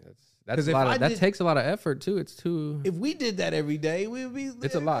crazy. That's 'Cause a if lot I of, that did- takes a lot of effort too. It's too. If we did that every day, we'd be.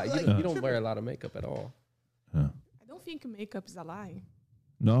 It's a lot. like, You don't wear a lot of makeup at all. I don't think makeup is a lie.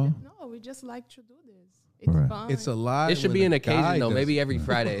 No, No, we just like to do this. It's Right. fun. It's a lie. It should when be an a occasion guy though. does Maybe it. every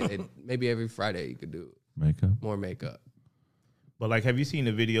Friday. Maybe every Friday you could do makeup. more makeup. But like, have you seen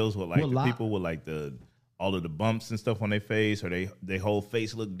the videos with like Well, the people with like all of the bumps and stuff on their face, or they whole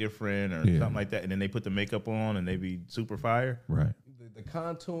face look different, or Yeah. something like that, and then they put the makeup on and they be super fire? Right. The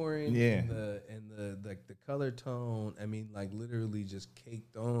contouring, Yeah. and the color tone. I mean, like literally just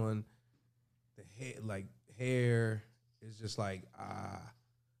caked on. The hair is just like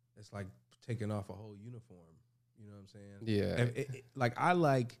it's like taking off a whole uniform. You know what I'm saying? Yeah. Like I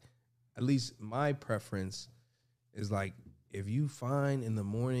like, at least my preference is like if you find in the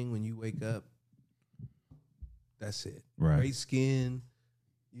morning when you wake up, that's it. Right. Great skin.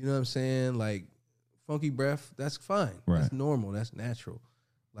 You know what I'm saying? Like funky breath, that's fine. Right. That's normal. That's natural.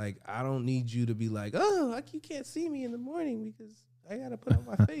 Like I don't need you to be like, oh, like you can't see me in the morning because I gotta put on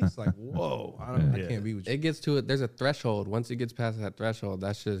my face. Like, whoa, I Yeah. can't be with you. It gets to it. There's a threshold. Once it gets past that threshold,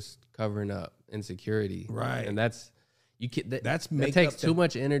 that's just covering up insecurity. Right. And that's you can. That's that makeup takes that- too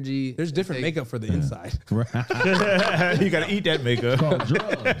much energy. There's different It takes- makeup for the inside. Right. You gotta eat that makeup. It's called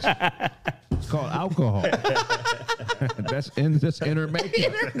drugs. It's called alcohol. that's inner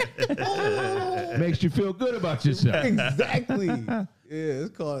makeup. Makes you feel good about yourself. Exactly. Yeah,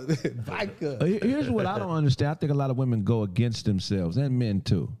 it's called vodka. Here's what I don't understand. I think a lot of women go against themselves and men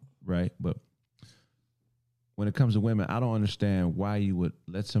too, right? But when it comes to women, I don't understand why you would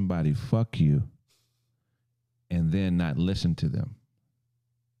let somebody fuck you and then not listen to them.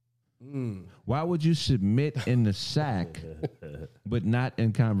 Mm, Why would you submit in the sack but not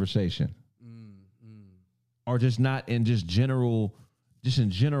in conversation? Or just not in just in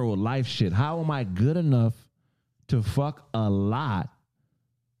general life shit? How am I good enough to fuck a lot?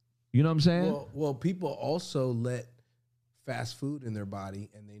 You know what I'm saying? Well, people also let fast food in their body,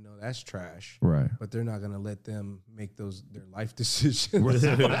 and they know that's trash. Right. But they're not gonna let them make their life decisions.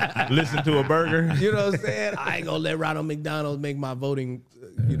 Listen to a burger. You know what I'm saying? I ain't gonna let Ronald McDonald make my voting.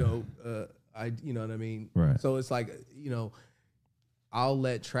 You know what I mean? Right. So it's like, I'll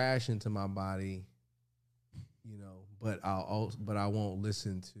let trash into my body. But I won't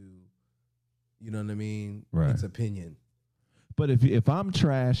listen to. You know what I mean? Right. Its opinion. But if I'm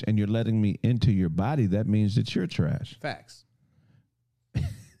trash and you're letting me into your body, that means that you're trash. Facts.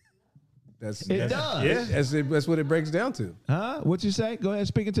 That's It does. Yeah. That's what it breaks down to. Huh? What you say? Go ahead,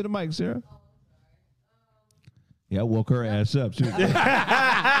 speak into the mic, Sarah. Yeah, I woke her ass up. She was,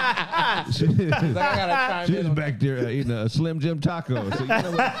 she was back there eating a Slim Jim taco. So you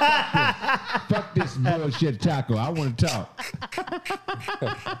know what? Fuck this bullshit taco. I want to talk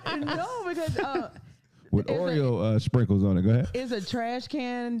No, because with Oreo sprinkles on it. Go ahead. is a trash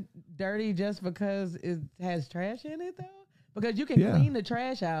can dirty just because it has trash in it, though? Because you can Yeah. clean the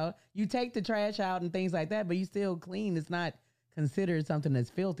trash out. You take the trash out and things like that, but you still clean. It's not considered something that's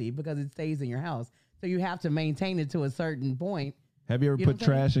filthy because it stays in your house. So you have to maintain it to a certain point. Have you ever You know put what I'm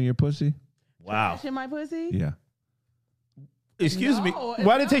saying? trash in your pussy? Wow. Trash in my pussy? Yeah. Excuse me. No,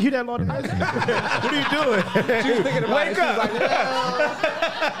 Why did it take you that long to answer? What are you doing? Wake up.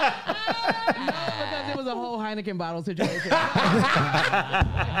 Because it was a whole Heineken bottle situation.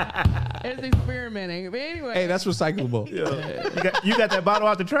 It's experimenting. But anyway. Hey, that's recyclable. You got that bottle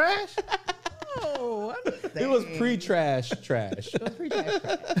out the trash? Oh, It was pre-trash trash. It was pre-trash.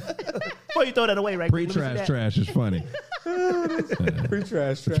 Boy, you throw that away right quick. Let me see Pre-trash that. trash is funny.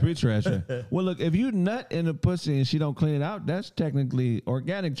 Pre-trash trash. Pre-trash. Well, look, if you nut in a pussy and she don't clean it out, that's technically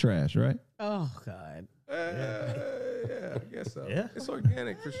organic trash, right? Oh, God. Yeah, I guess so. Yeah. It's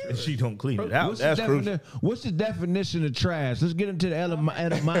organic for sure. If she don't clean it out, What's that's the crucial. what's the definition of trash? Let's get into the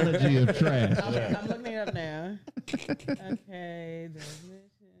etymology of trash. I'm looking it up now. Okay. Definition.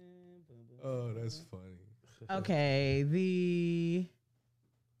 Boom, boom. Oh, that's funny. Okay.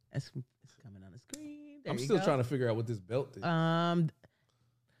 It's coming on the screen. There I'm you still go. trying to figure out what this belt is. Trash.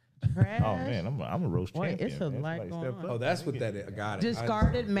 Oh man, I'm a roast Wait, champion. it's a man. lot Somebody going step on. up. Oh, that's what that is. I got it.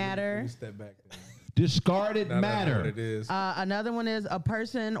 Discarded Let me matter. step back. Then. Discarded Now that I know matter. what it is. Another one is a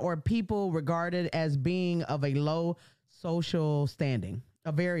person or people regarded as being of a low social standing,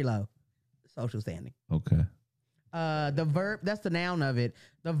 a very low social standing. Okay. The verb, that's the noun of it.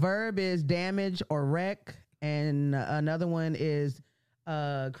 The verb is damage or wreck, and another one is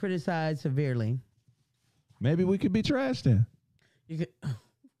criticize severely. Maybe we could be trash then. You could,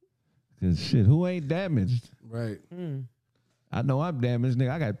 Cause shit, who ain't damaged? Right. I know I'm damaged, nigga.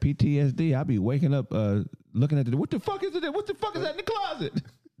 I got PTSD. I be waking up looking at what the fuck is it? What the fuck is that in the closet?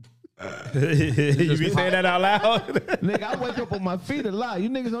 You be saying that out loud? Nigga, I wake up on my feet a lot. You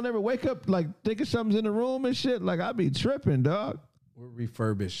niggas don't ever wake up like thinking something's in the room and shit. Like I be tripping, dog. We're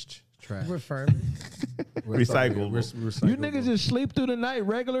refurbished trash. refer. Recyclable. You niggas just sleep through the night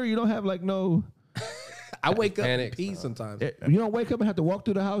regular. You don't have like no. I wake up and Panic, pee sometimes. You don't wake up and have to walk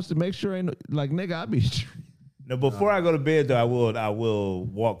through the house to make sure ain't like nigga. I be. No, before I go to bed though, I will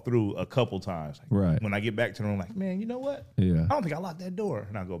walk through a couple times. Like, Right. When I get back to the room, like, man, you know what? Yeah. I don't think I locked that door,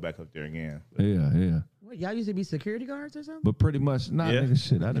 and I'll go back up there again. Yeah. What, y'all used to be security guards or something? But pretty much, nah, Yeah. nigga,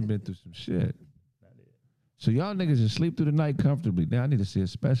 shit. I done been through some shit. So y'all niggas just sleep through the night comfortably. Now I need to see a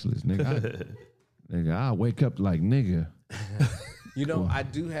specialist, nigga. Nigga, I wake up like nigga. You know, I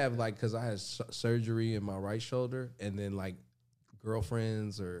do have like, cause I had surgery in my right shoulder, and then like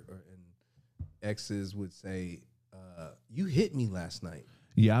girlfriends or and exes would say, "You hit me last night."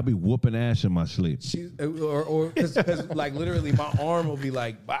 Yeah, I be whooping ass in my sleep. She or cause like literally my arm will be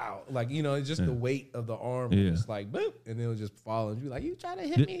like, wow, like you know, it's just the weight of the arm, Yeah. just like boop, and then it'll just fall and be like, "You try to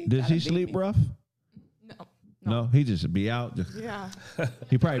hit me?" Does try he to beat sleep me." rough? No. No, he just be out. Yeah.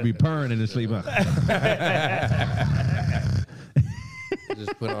 He probably be purring in his sleep.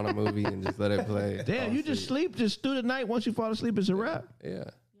 Just put on a movie and just let it play. Damn, you just sleep just through the night. Once you fall asleep, it's a wrap. Yeah.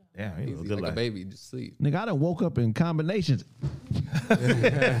 Yeah, he was Easy, good like a life. baby, just sleep. Nigga, I done woke up in combinations.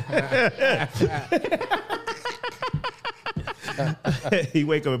 He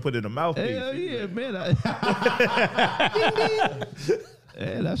wake up and put it in the mouthpiece. Hell yeah, man.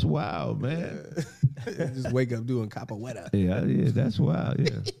 Yeah, that's wild, man. Just wake up doing capoeira. Yeah, that's wild.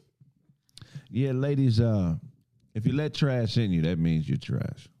 Yeah, yeah, ladies. If you let trash in you, that means you're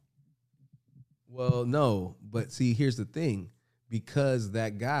trash. Well, no, but see, here's the thing. Because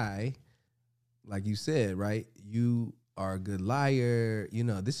that guy, like you said, right, you are a good liar. You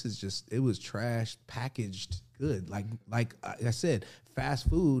know, this is just, it was trash packaged good. Like I said, fast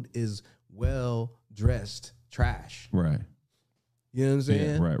food is well-dressed trash. Right. You know what I'm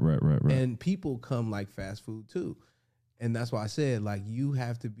saying? Yeah, right. And people come like fast food too. And that's why I said, like,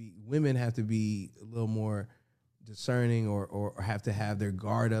 women have to be a little more discerning or have to have their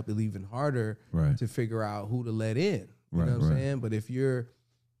guard up even harder Right. to figure out who to let in. You Right, know what I'm right. saying? But if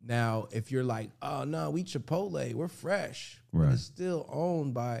you're like, oh no, we Chipotle, we're fresh. Right. But it's still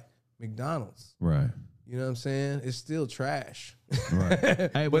owned by McDonald's. Right. You know what I'm saying? It's still trash. Right.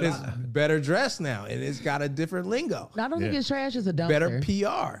 Hey, but but it's better dressed now and it's got a different lingo. I don't think Yeah. it's trash. It's a dumpster. Better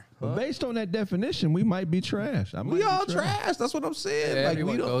PR. But based on that definition, we might be trash. I might We be all trash. That's what I'm saying. Yeah, like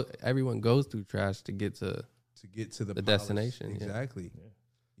we don't everyone goes through trash to get to to get to the The polish. destination, yeah. Exactly.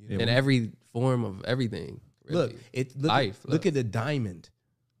 in every form of everything. Really. Look, Life, look at the diamond.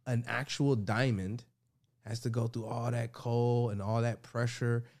 An actual diamond has to go through all that coal and all that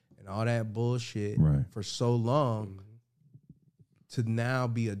pressure and all that bullshit Right. for so long to now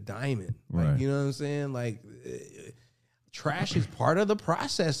be a diamond. Like, Right. you know what I'm saying? Like, trash is part of the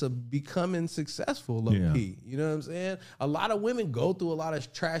process of becoming successful, low Yeah. key. You know what I'm saying? A lot of women go through a lot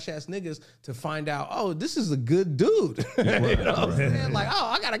of trash ass niggas to find out, oh, this is a good dude. You know what I'm saying? Like, oh,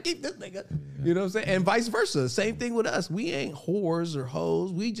 I gotta keep this nigga. You know what I'm saying? And vice versa. Same thing with us. We ain't whores or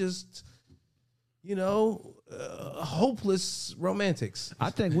hoes. We just, you know, hopeless romantics.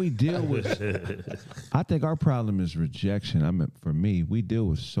 I think we deal with. I think our problem is rejection. I mean, for me, we deal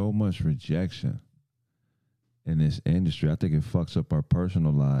with so much rejection in this industry. I think it fucks up our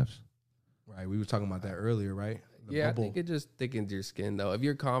personal lives. Right. We were talking about that earlier, right? The Yeah, bubble. I think it just thickens your skin though. If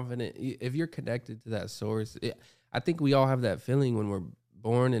you're confident, if you're connected to that source, I think we all have that feeling when we're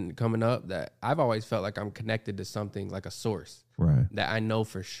born and coming up that I've always felt like I'm connected to something like a source Right. that I know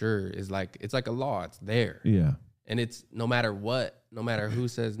for sure is like, it's like a law. It's there. Yeah. And it's no matter what, no matter who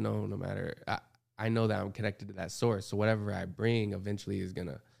says no, no matter, I know that I'm connected to that source. So whatever I bring eventually is going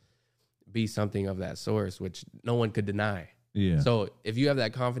to be something of that source, which no one could deny. Yeah. So if you have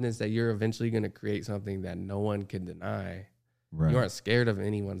that confidence that you're eventually going to create something that no one can deny, right. you aren't scared of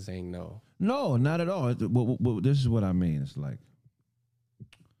anyone saying no. No, not at all. This is what I mean. It's like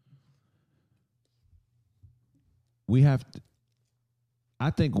we have to. I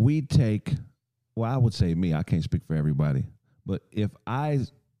think we take. Well, I would say me. I can't speak for everybody, but if I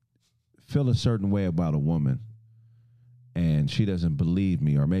feel a certain way about a woman, and she doesn't believe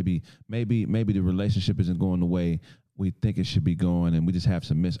me, or maybe the relationship isn't going the way we think it should be going, and we just have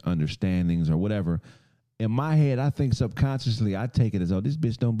some misunderstandings or whatever. in my head, I think subconsciously I take it as, oh, this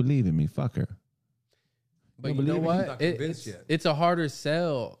bitch don't believe in me. Fuck her. But You you know believe it? He's what? not convinced yet. It's a harder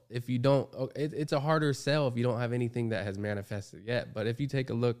sell if you don't. It's a harder sell if you don't have anything that has manifested yet. But if you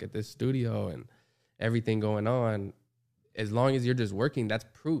take a look at this studio and everything going on, as long as you're just working, that's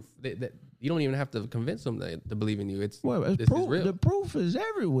proof that you don't even have to convince them to believe in you. It's Well, it's this proof. is real. The proof is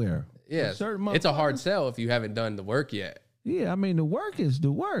everywhere. Yeah, certain it's a hard motherfuckers- sell if you haven't done the work yet. Yeah, I mean the work is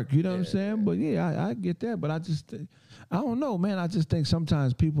the work. You know what I'm saying? But yeah, I get that. But I don't know, man. I just think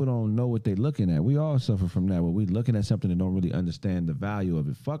sometimes people don't know what they're looking at. We all suffer from that. Where we looking at something and don't really understand the value of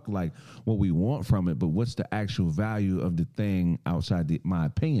it. Fuck like what we want from it, but what's the actual value of the thing outside my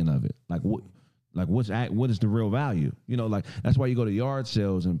opinion of it? Like what? Like what is the real value? You know, like that's why you go to yard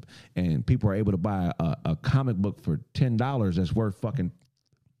sales and people are able to buy a comic book for $10 that's worth fucking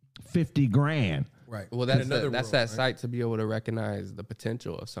 50 grand. Right. Well, In that's another that world, right? site to be able to recognize the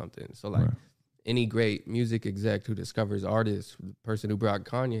potential of something. So like Right. any great music exec who discovers artists, the person who brought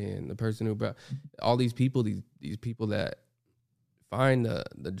Kanye in, the person who brought all these people, these people that find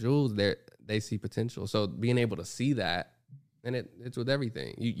the jewels, they see potential. So being able to see that, and it's with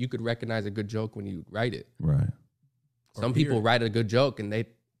everything. You could recognize a good joke when you write it. Right. Some Or people hear it. write a good joke and they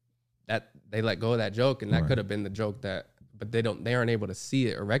let go of that joke, and that Right. could have been the joke but they aren't able to see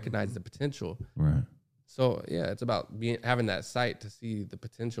it or recognize the potential. Right. So yeah, it's about having that sight to see the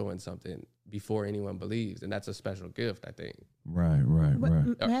potential in something before anyone believes, and that's a special gift, I think. Right. Right. But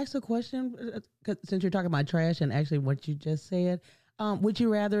Right. may I ask a question? 'Cause since you're talking about trash and actually what you just said, would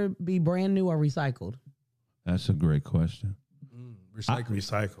you rather be brand new or recycled? That's a great question.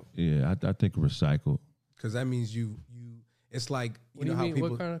 Recycle. Yeah, I think recycle. Because that means you. It's like What you do know you how mean? people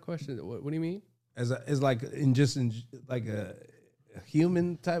What kind of question? What do you mean? as like in like a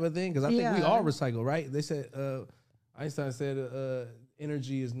human type of thing. Because I think we Yeah. all recycle, right? They said Einstein said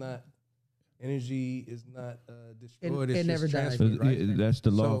energy is not destroyed. It it's never just dies. transferred, right? That's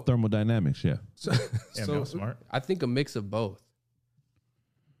the law So- of thermodynamics. Yeah. So, Yeah, so man, smart. I think a mix of both.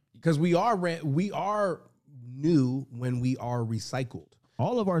 because we are new when we are recycled.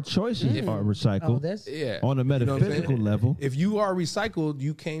 All of our choices are Oh, recycled that's Yeah. on a know what I'm metaphysical saying? level. If you are recycled,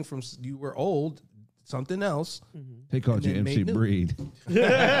 you were old, something else. They called you And then MC made new. Breed. Breed,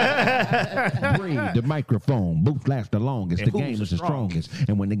 the microphone. Booth lasts the longest. And The who's game the is the strongest.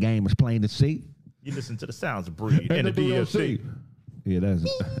 And when the game is plain to see, You listen to the sounds of Breed and the DLC. Yeah, that's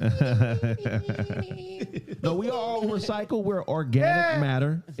No, we all recycle. We're organic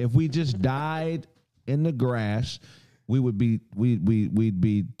matter. If we just died in the grass, we'd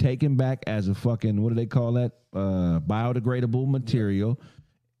be taken back as a fucking, what do they call that? Biodegradable material.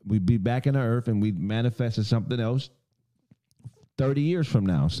 We'd be back in the earth and we'd manifest as something else 30 years from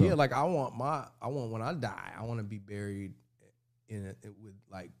now. So Yeah, like I want when I die, I want to be buried with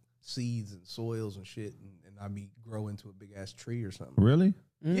like seeds and soils and shit, and I be grow into a big ass tree or something. really?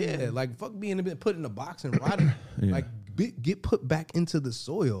 Yeah, like fuck being put in a box and rotting. Yeah. Like get put back into the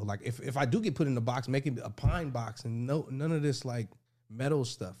soil. Like if I do get put in a box, make it a pine box and none of this like metal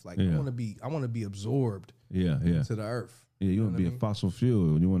stuff. Like Yeah. I want to be absorbed Yeah, yeah. to the earth. Yeah, you want know to be what I a mean? fossil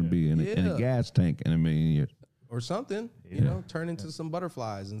fuel. You want to be in a Yeah. gas tank in a million years. Or something, you Yeah. know, turn into some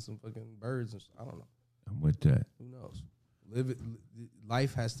butterflies and some fucking birds. And I don't know. I'm with that. Who knows?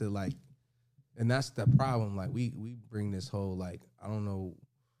 Life has to like, and that's the problem. Like we bring this whole like I don't know.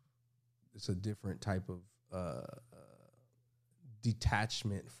 It's a different type of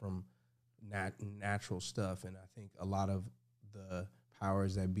detachment from natural stuff, and I think a lot of the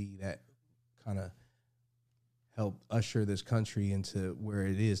powers that be that kind of helped usher this country into where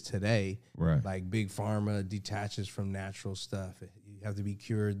it is today. Right. Like big pharma detaches from natural stuff. You have to be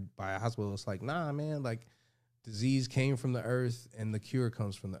cured by a hospital. It's like, nah, man, like disease came from the earth and the cure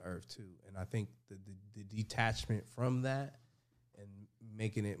comes from the earth too. And I think the detachment from that and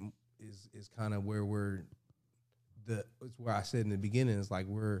making it is kind of where it's where I said in the beginning, is like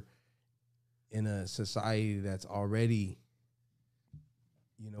we're in a society that's already,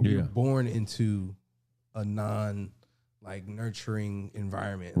 we Yeah. were born into a non like nurturing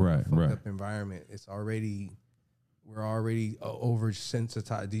environment, Right, fucked right. up environment. We're already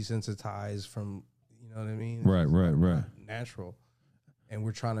desensitized from, you know what I mean? Right, It's right, not right. Natural, and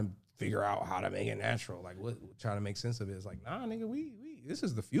we're trying to figure out how to make it natural. Like trying to make sense of it. It's like, nah, nigga, we this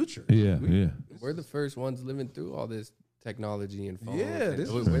is the future. Yeah, yeah. We're the first ones living through all this technology and phones. Yeah, and this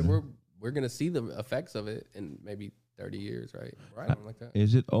is- we're gonna see the effects of it in maybe 30 years, right? Right. Something like that.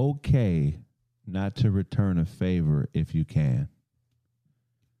 Is it okay not to return a favor if you can?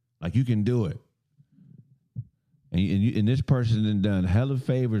 Like you can do it. And this person has done hella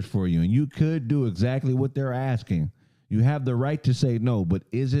favors for you, and you could do exactly what they're asking. You have the right to say no, but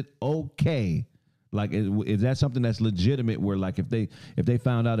is it okay Like, is that something that's legitimate? Where like if they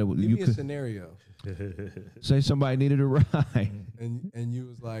found out Give you me a could scenario. say somebody needed a ride, And you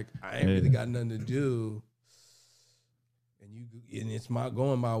was like, I ain't really got nothing to do, and it's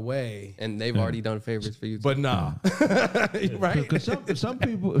going my way. And they've already done favors for you. But nah, right? because some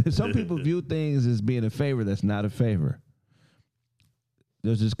people view things as being a favor that's not a favor.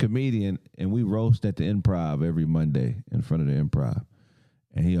 There's this comedian, and we roast at the Improv every Monday in front of the Improv,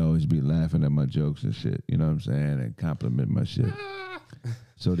 and he always be laughing at my jokes and shit. You know what I'm saying? And compliment my shit.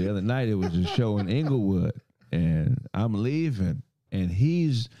 So the other night it was a show in Inglewood, and I'm leaving, and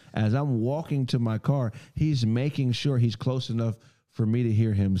as I'm walking to my car, he's making sure he's close enough for me to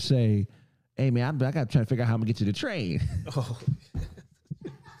hear him say, "Hey man, I got to try to figure out how I'm gonna get to the train." Oh.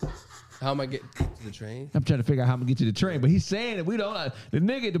 How am I get to the train? I'm trying to figure out how I'm gonna get to the train, but he's saying that we don't.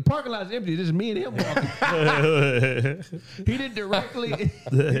 The parking lot's empty. It's just me and him walking. He didn't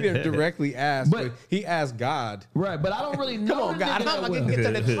directly ask, But- but he asked God. Right, but I don't really know. Come on, God, how am I gonna get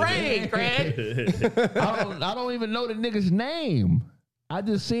to the train, Craig? I don't even know the nigga's name. I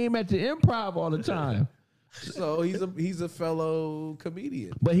just see him at the Improv all the time. So he's a fellow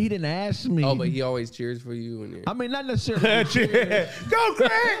comedian. But he didn't ask me. Oh, but he always cheers for you. When you're... I mean, not necessarily. Go,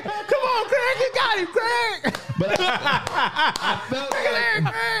 Craig! Come on, Craig! You got him, Craig! But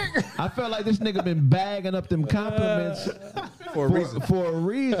I felt like this nigga been bagging up them compliments For a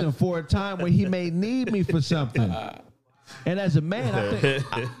reason. for a time when he may need me for something. And as a man,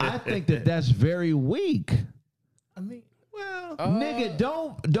 I think that that's very weak. I mean, well, Nigga,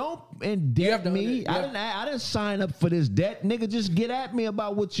 don't indebt me. I didn't sign up for this debt. Nigga, just get at me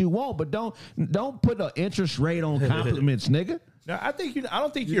about what you want, but don't put an interest rate on compliments, nigga. No, I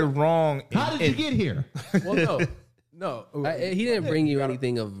don't think you're wrong. How did you get here? well, no. he didn't bring you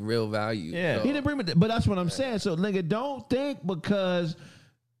anything of real value. Yeah. so- He didn't bring me, but that's what I'm saying. So, nigga, don't think because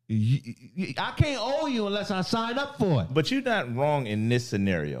I can't owe you unless I sign up for it. But you're not wrong in this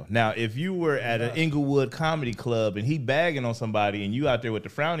scenario. Now, if you were at an Inglewood comedy club and he bagging on somebody and you out there with the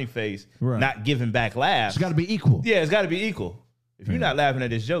frowny face, Right. not giving back laughs, It's got to be equal. yeah, it's got to be equal. If you're not laughing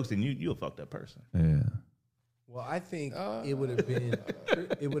at his jokes, then you're a fucked up person. Yeah. Well, I think it would have been.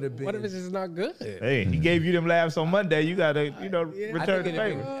 It would have been. What if it's just not good? Hey, he gave you them laughs on Monday. You got to, return the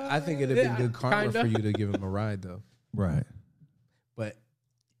favor. I think it'd have been good karma kinda. for you to give him a ride, though. Right. But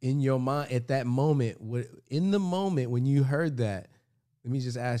in your mind, at that moment, in the moment when you heard that, let me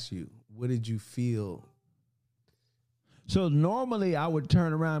just ask you, what did you feel? So normally I would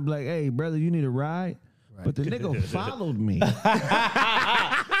turn around and be like, "Hey, brother, you need a ride?" Right. But the nigga followed me.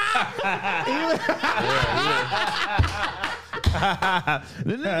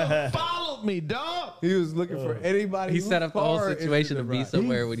 The nigga followed me, dog. He was looking for anybody. He who set up the whole far into situation the to be ride.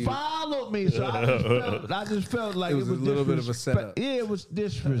 somewhere He with you. followed me, so I just felt like It was a little bit of a setup. Yeah, it was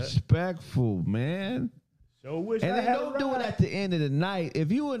disrespectful, man. So wish And I then had don't a do it ride. at the end of the night.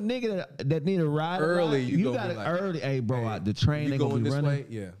 If you a nigga that need a ride Early, you you gonna got be to like, early. Hey, bro, the train You ain't gonna going be this running. way?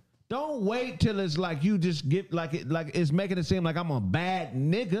 Yeah. Don't wait till it's like you just get like it's making it seem like I'm a bad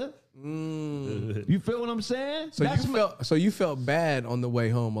nigga. You feel what I'm saying? So you felt bad on the way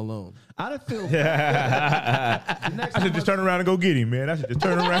home alone. I done feel. I should just turn around and go get him, man. I should just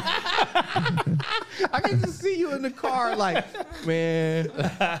turn around. I can just see you in the car, like, man,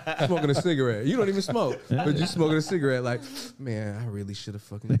 smoking a cigarette. You don't even smoke, but you smoking a cigarette, like, man, I really should have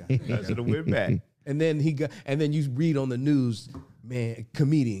fucking got I it. should have went back. And then you read on the news, man,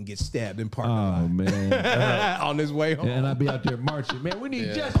 comedian gets stabbed in parking Oh lot man. on his way home. And I'd be out there marching. Man, we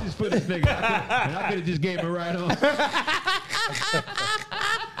need justice for this nigga. And I could have just gave him a ride home.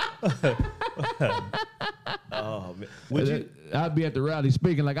 Oh man, would you? I'd be at the rally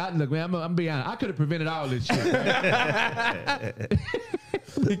speaking like, look, man, I'm being honest. I could have prevented all this shit.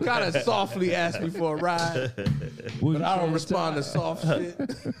 He kind of softly asked me for a ride, but I don't respond to soft shit.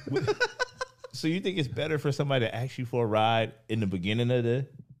 So you think it's better for somebody to ask you for a ride in the beginning of the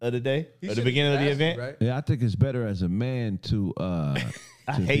day, or the beginning of the event? Right? Yeah, I think it's better as a man to.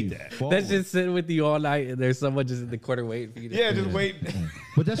 I hate that. That's just sitting with you all night, and there's someone just in the corner waiting for you. To Yeah, just wait.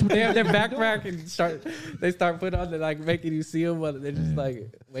 But that's what They have their backpack and they start putting on the, like making you see them, but they're just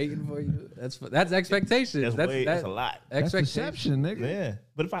like waiting for you. That's expectations. That's a lot. That's Expectation. deception, nigga. Yeah,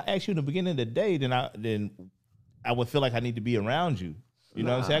 but if I ask you in the beginning of the day, then I would feel like I need to be around you. You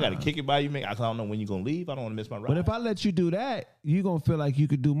know what I'm saying? I got to kick it by you, man. I don't know when you're gonna leave. I don't want to miss my ride. But if I let you do that, you gonna feel like you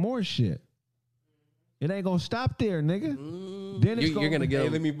could do more shit. It ain't gonna stop there, nigga. Then it's You're gonna get Hey,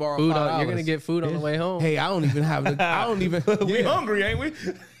 let me borrow food. $5. You're gonna get food on the way home. Hey, I don't even have the. I don't even. we Yeah. hungry, ain't we?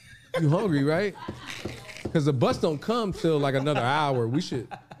 You hungry, right? Because the bus don't come till like another hour. We should.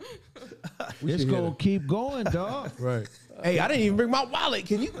 it's hit gonna it. keep going, dog. Right. Hey, I didn't even bring my wallet.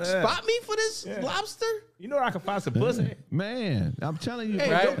 Can you spot me for this lobster? You know where I can find some pussy? Man, I'm telling you,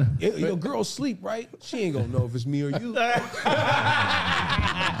 Hey, Right? your girl sleep, right? She ain't gonna know if it's me or you. Let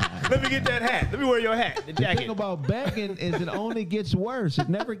me get that hat. Let me wear your hat. The the jacket. thing about begging is it only gets worse. It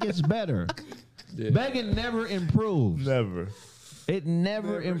never gets better. Begging never improves. Never. It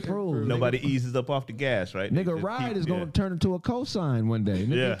never improves. Nobody eases up off the gas, right? They Nigga, just ride keep- is going to turn into a cosign one day.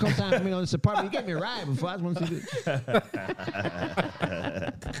 Nigga, Yeah. cosign for me on this apartment. You get me a ride before I just want to see this.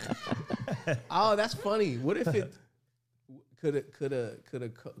 Oh, that's funny. What if it could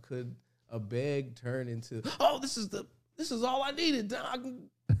a beg turn into? Oh, this is all I needed, dog.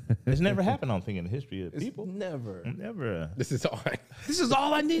 It's never happened, I don't think, in the history of It's people. never. Never. This is all right. This is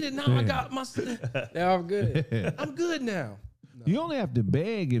all I needed. Now I got my. Now I'm good. I'm good now. You only have to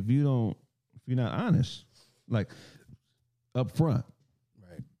beg if you're not honest, like up front.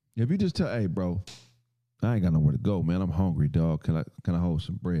 Right. If you just tell, hey, bro, I ain't got nowhere to go, man. I'm hungry, dog. Can I hold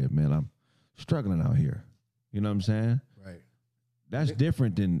some bread, man? I'm struggling out here. You know what I'm saying? Right. That's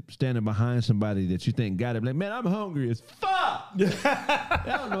different than standing behind somebody that you think got it. Like, man, I'm hungry as fuck. I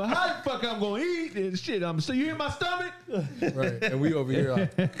don't know how the fuck I'm gonna eat and shit. So you hear my stomach? Right. And we over here.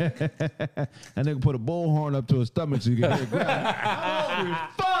 Like, And they can put a bullhorn up to his stomach so you can hear it grab. I'm hungry as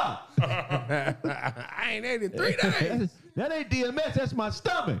fuck. I ain't ate in 3 days. That ain't DMS. That's my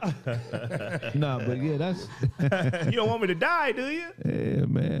stomach. No, but yeah, that's You don't want me to die, do you? yeah,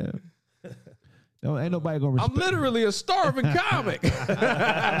 man. No, ain't nobody gonna I'm respect. literally a starving comic.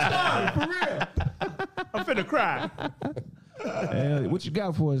 I'm for real. I'm finna cry. Hey, what you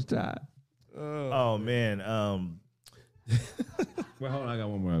got for us, Todd? Oh, man. Well, hold on. I got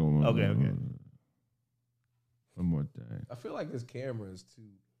one more. Okay. One more thing. I feel like this camera is too.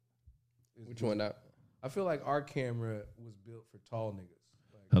 Which one now? I feel like our camera was built for tall niggas.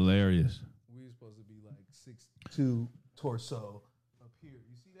 Like Hilarious. we were supposed to be like 6'2" torso up here.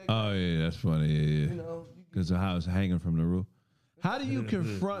 You see that? Oh yeah, that's funny. Yeah, you yeah. know, Because the house hanging from the roof. How do you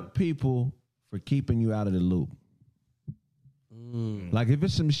confront people for keeping you out of the loop? Like if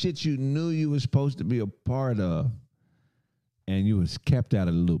it's some shit you knew you was supposed to be a part of, and you was kept out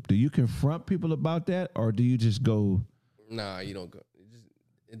of the loop, do you confront people about that, or do you just go? Nah, you don't go.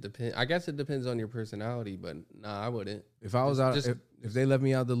 It depends. I guess it depends on your personality, but nah, I wouldn't. if I was Just- out, just- if they left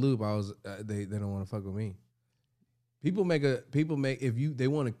me out the loop, I was they don't want to fuck with me. People make if they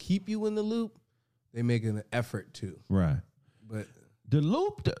want to keep you in the loop, they make an effort to. Right. But The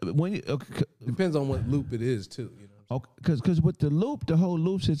loop, when you, depends on what loop it is too. You know. because with the loop, the whole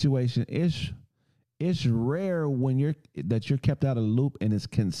loop situation it's rare when you're kept out of the loop and it's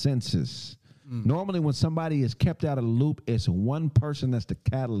consensus. Normally, when somebody is kept out of the loop, it's one person that's the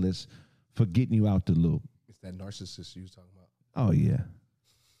catalyst for getting you out the loop. It's that narcissist you was talking about. Oh yeah.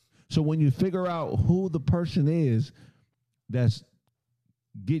 So when you figure out who the person is that's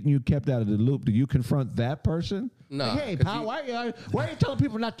getting you kept out of the loop, do you confront that person? Nah, Like, hey, 'cause pal, you- why are you telling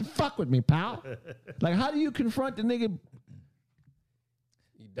people not to fuck with me, pal? Like, how do you confront the nigga?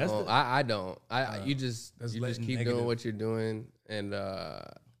 You don't. I don't. You just that's keep letting doing what you're doing, and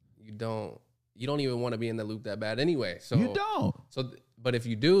you don't even want to be in the loop that bad anyway. So You don't. But if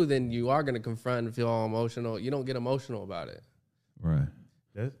you do, then you are going to confront and feel all emotional. You don't get emotional about it. Right.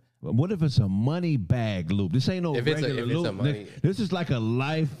 But what if it's a money bag loop? This ain't no If it's a- regular if it's a loop. money- This is like a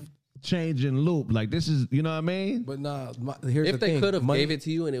life changing loop. Like this is, you know what I mean? But nah, here's If the they thing. could have Money- gave it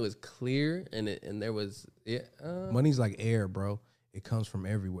to you and it was clear and there was money's like air, bro. It comes from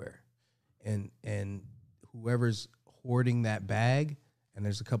everywhere, and whoever's hoarding that bag, and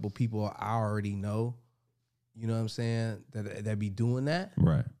there's a couple people I already know, you know what I'm saying, that be doing that.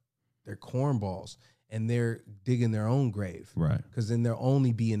 Right. They're cornballs, and they're digging their own grave, Right. because then they'll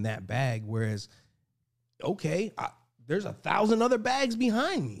only be in that bag. Whereas, okay, there's 1,000 other bags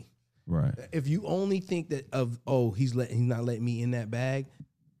behind me. Right. If you only think that he's not letting me in that bag,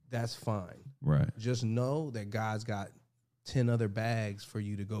 that's fine. Right. Just know that God's got 10 other bags for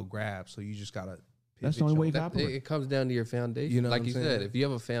you to go grab. So you just gotta. That's the only way you can that, operate. it comes down to your foundation. You know like what you I'm said, saying? if you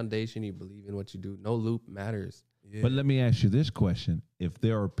have a foundation, you believe in what you do. No loop matters. Yeah. But let me ask you this question. If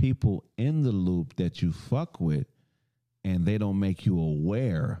there are people in the loop that you fuck with and they don't make you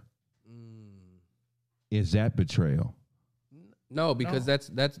aware, is that betrayal? No, because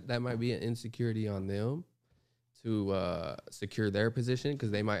that might be an insecurity on them to secure their position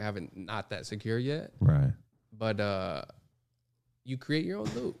because they might have it not that secure yet. Right. But you create your own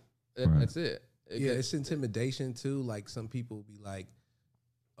loop. Right. That's it. Yeah, it's intimidation too. Like some people be like,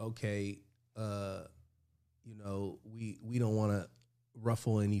 okay, we don't want to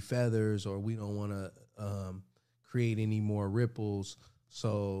ruffle any feathers, or we don't want to create any more ripples.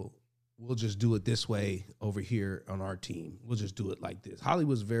 So we'll just do it this way over here on our team. We'll just do it like this.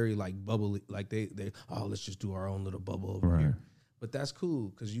 Hollywood's very like bubbly, like they let's just do our own little bubble over here. But that's cool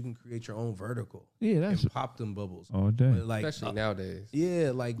because you can create your own vertical. Yeah, that's and pop them bubbles all day. But like, Especially nowadays. yeah,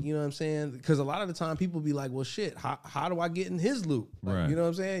 like, you know what I'm saying? Because a lot of the time people be like, well, shit, how do I get in his loop? Like, Right. You know what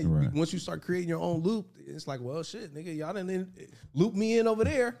I'm saying? Right. Once you start creating your own loop, it's like, well, shit, nigga, y'all didn't loop me in over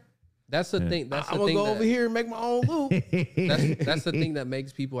there. That's the thing. That's I'm the going to thing. go over here and make my own loop. That's the thing that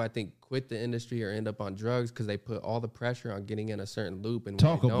makes people, I think, quit the industry or end up on drugs because they put all the pressure on getting in a certain loop. And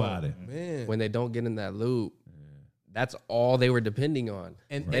Talk about it. Man. When they don't get in that loop, that's all they were depending on.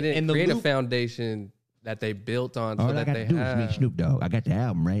 And- they didn't and the create a loop- foundation that they built on All so I that got they to do is have. meet Snoop Dogg. I got the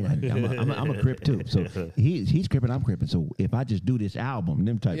album, right? I'm a Crip too. So he's Crippin', I'm Crippin'. So if I just do this album,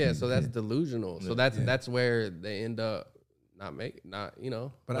 them type. Yeah, things, so that's delusional. So that's where they end up not But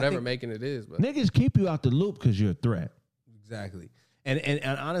I whatever think- making it is. But Niggas keep you out the loop because you're a threat. Exactly. And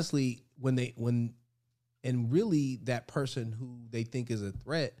honestly, when really that person who they think is a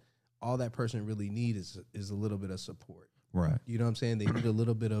threat, all that person really needs is a little bit of support. Right. You know what I'm saying? They need a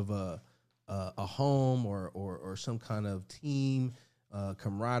little bit of a home or some kind of team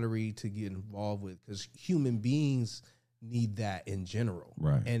camaraderie to get involved with, because human beings need that in general.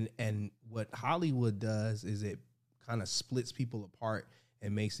 Right. And what Hollywood does is it kind of splits people apart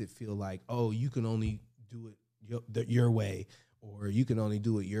and makes it feel like, oh, you can only do it your way, or you can only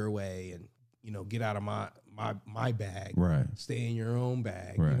do it your way, and get out of my bag. Right. Stay in your own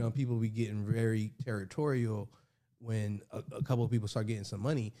bag. Right. People be getting very territorial when a couple of people start getting some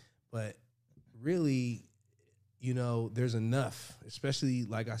money, but really, there's enough, especially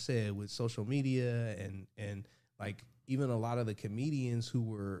like I said, with social media and like even a lot of the comedians who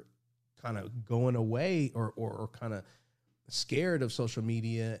were kind of going away or kind of scared of social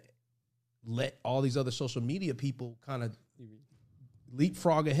media, let all these other social media people kind of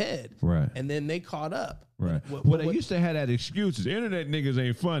leapfrog ahead. Right. And then they caught up. Right. What They used to have that excuses. Internet niggas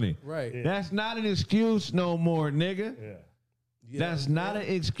ain't funny. right. That's not an excuse no more, nigga. Yeah. You know That's what I'm not saying?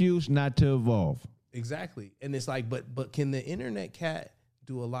 an excuse not to evolve. Exactly. And it's like, but can the internet cat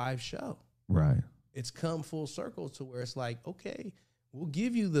do a live show? Right. It's come full circle to where it's like, okay, we'll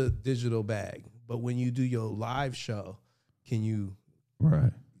give you the digital bag, but when you do your live show, can you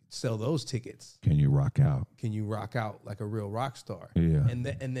Right. sell those tickets? Can you rock out? Can you rock out like a real rock star? Yeah. And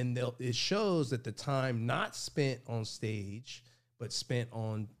then it shows that the time not spent on stage, but spent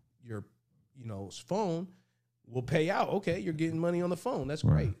on your, phone will pay out. Okay, you're getting money on the phone. That's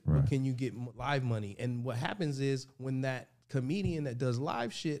Right, great. right. But can you get live money? And what happens is when that comedian that does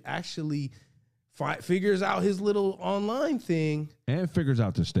live shit actually figures out his little online thing, And figures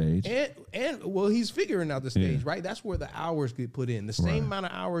out the stage. and well, he's figuring out the stage, Yeah. right? That's where the hours get put in. The same Right. amount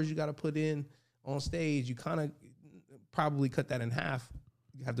of hours you got to put in on stage, you kind of probably cut that in half.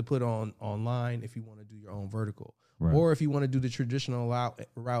 You have to put on online if you want to do your own vertical, Right. or if you want to do the traditional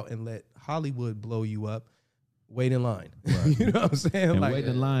route and let Hollywood blow you up. Wait in line. You know what I'm saying? And Like,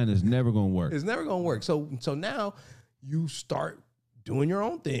 waiting in line is never going to work. it's never gonna work. So now you start doing your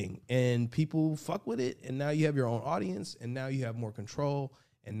own thing, and people fuck with it, and now you have your own audience, and now you have more control,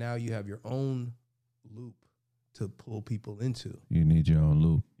 and now you have your own loop to pull people into. You need your own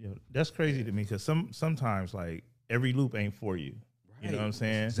loop. That's crazy to me because sometimes like every loop ain't for you. You know what I'm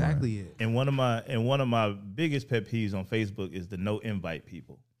saying? That's exactly it. And one of my biggest pet peeves on Facebook is the no invite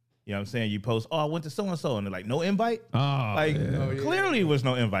people. You know what I'm saying? You post, oh, I went to so and so, and they're like, no invite. Oh, Like yeah. clearly was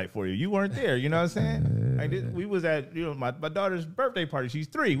no invite for you. You weren't there. You know what I'm saying? Like we was at my daughter's birthday party. She's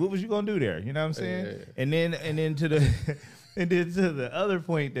 3. What was you gonna do there? You know what I'm saying? Yeah. And then to the and then to the other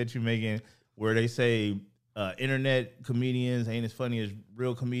point that you're making, where they say internet comedians ain't as funny as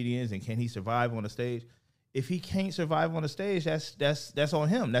real comedians, and can he survive on the stage? If he can't survive on the stage, that's on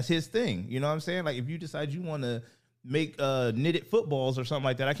him. That's his thing. You know what I'm saying? Like if you decide you want to make knitted footballs or something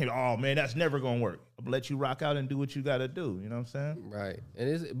like that, I can't. Oh man, that's never gonna work. I'll let you rock out and do what you gotta do. You know what I'm saying? Right. And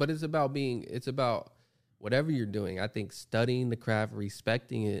it's about whatever you're doing. I think studying the craft,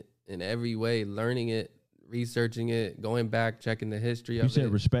 respecting it in every way, learning it, researching it, going back, checking the history You of said it.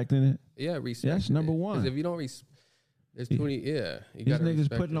 respecting it? Yeah, respect. That's number one. Because if you don't there's too many, you These gotta niggas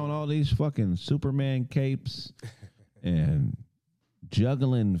respect putting it. on all these fucking Superman capes and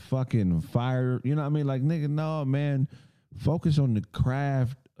juggling fucking fire. You know what I mean? Like, nigga, no, man. Focus on the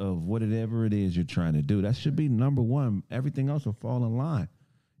craft of whatever it is you're trying to do. That should be number one. Everything else will fall in line.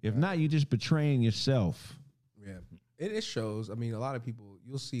 If not, you're just betraying yourself. Yeah, it shows. I mean,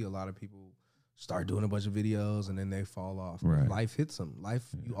 you'll see a lot of people start doing a bunch of videos and then they fall off. Right. Life hits them.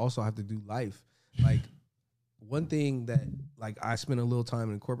 You also have to do life. Like one thing that, like, I spent a little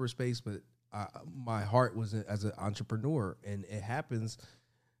time in corporate space, but my heart was as an entrepreneur, and it happens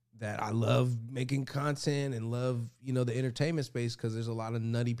that I love making content and love, you know, the entertainment space because there's a lot of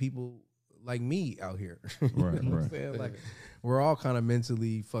nutty people like me out here. You know what I'm saying? Like we're all kind of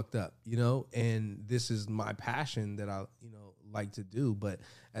mentally fucked up, you know, and this is my passion that I, you know, like to do. But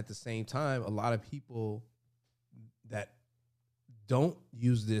at the same time, a lot of people that don't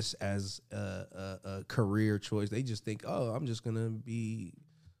use this as a career choice, they just think, oh, I'm just gonna be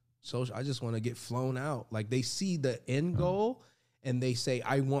social. I just want to get flown out. Like they see the end goal and they say,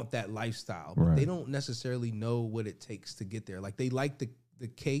 I want that lifestyle, but they don't necessarily know what it takes to get there. Like they like the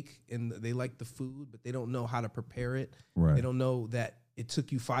cake and they like the food, but they don't know how to prepare it. Right. They don't know that it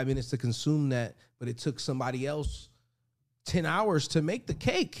took you 5 minutes to consume that, but it took somebody else 10 hours to make the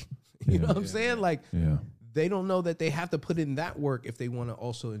cake. You know what I'm saying? Like, they don't know that they have to put in that work if they want to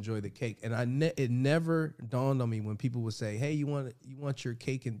also enjoy the cake. And it never dawned on me when people would say, "Hey, you want your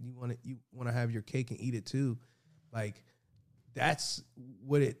cake and you want to have your cake and eat it too," like that's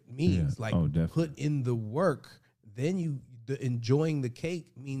what it means. Like, put in the work, then enjoying the cake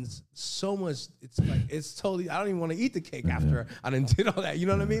means so much. It's like it's totally. I don't even want to eat the cake after I done did all that. You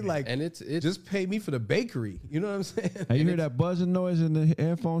know what I mean? Like, and it's just pay me for the bakery. You know what I'm saying? Hey, you hear that buzzing noise in the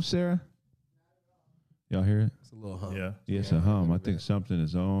headphones, Sarah? Y'all hear it? It's a little hum. Yeah, it's a hum. I think something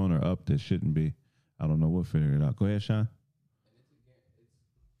is on or up that shouldn't be. I don't know. We'll figure it out. Go ahead, Sean.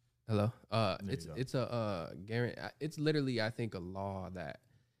 Hello. It's a guarantee. It's literally, I think, a law that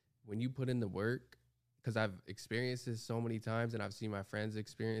when you put in the work, because I've experienced this so many times and I've seen my friends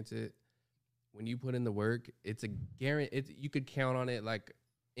experience it. When you put in the work, it's a guarantee. You could count on it like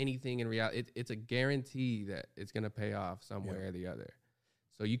anything in reality. It's a guarantee that it's gonna pay off some way or the other.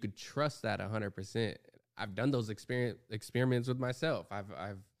 So you could trust that 100%. I've done those experiments with myself.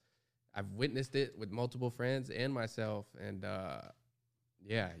 I've witnessed it with multiple friends and myself. And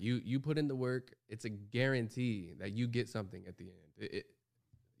you put in the work. It's a guarantee that you get something at the end.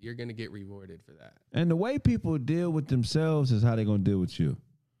 You're gonna get rewarded for that. And the way people deal with themselves is how they're gonna deal with you.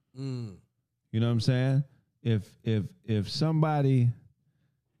 You know what I'm saying? If somebody,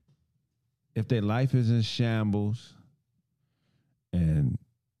 if their life is in shambles and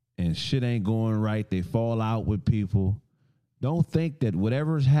shit ain't going right, they fall out with people. Don't think that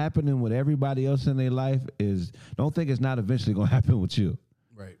whatever's happening with everybody else in their life don't think it's not eventually gonna happen with you.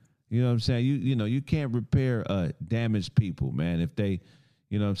 Right. You know what I'm saying? You can't repair damaged people, man. If they,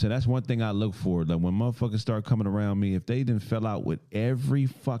 you know what I'm saying? That's one thing I look for. Like when motherfuckers start coming around me, if they didn't fell out with every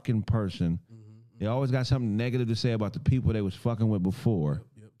fucking person, they always got something negative to say about the people they was fucking with before.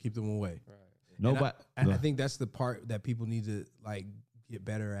 Yep. Keep them away. Right. Nobody. I think that's the part that people need to like get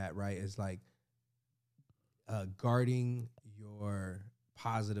better at, right? Is like guarding your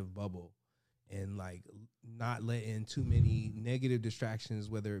positive bubble and like not letting too many negative distractions,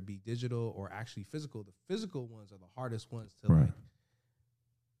 whether it be digital or actually physical. The physical ones are the hardest ones to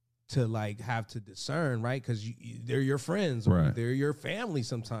have to discern, right? Because they're your friends, or they're your family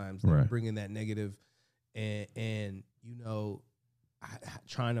sometimes. They're bringing that negative, and you know,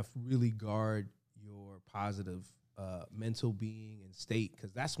 trying to really guard your positive mental being and state,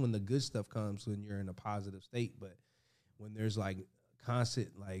 because that's when the good stuff comes, when you're in a positive state. But when there's like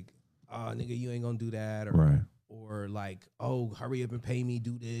constant like, oh nigga, you ain't gonna do that, or like, oh, hurry up and pay me,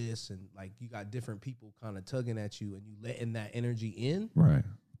 do this, and like you got different people kind of tugging at you and you letting that energy in,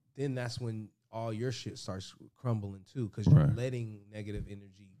 then that's when all your shit starts crumbling too, because you're letting negative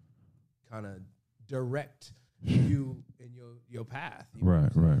energy kind of direct you in your path. You know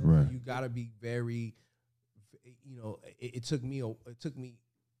right. You got to be very, you know, it took me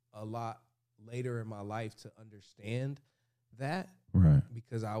a lot later in my life to understand that,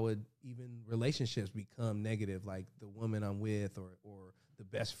 because I would, even relationships become negative, like the woman I'm with or the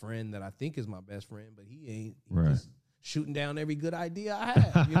best friend that I think is my best friend, but he ain't. He just shooting down every good idea I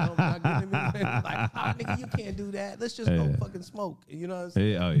have. You know, not giving me like, oh, nigga, you can't do that. Let's just go fucking smoke. You know what I'm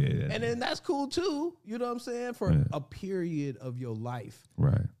saying? And then that's cool too. You know what I'm saying? For a period of your life.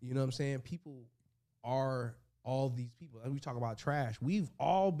 Right. You know what I'm saying? People are all these people. And we talk about trash. We've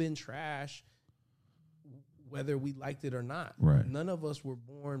all been trash, whether we liked it or not. Right. None of us were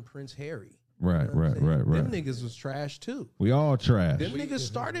born Prince Harry. Right. Them niggas was trash too. We all trash. Them niggas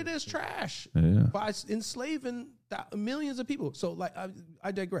started as trash by enslaving millions of people. So like,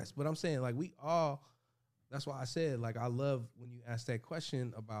 I digress, but I'm saying like we all. That's why I said like I love when you ask that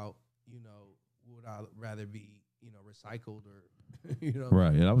question about, you know, would I rather be, you know, recycled or you know.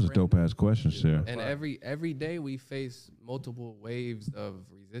 Right. Yeah, that was a dope ass question, Sarah. And every day we face multiple waves of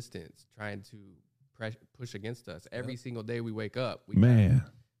resistance trying to push against us. Every single day we wake up,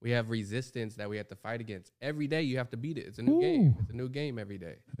 we have resistance that we have to fight against. Every day you have to beat it. It's a new game. It's a new game every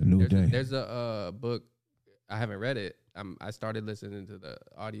day. A new day. There's a book. I haven't read it. I started listening to the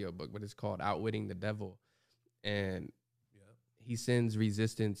audiobook, but it's called Outwitting the Devil. And he sends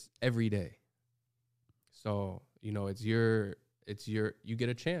resistance every day. So, you know, you get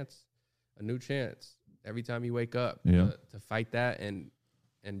a chance, a new chance every time you wake up to fight that and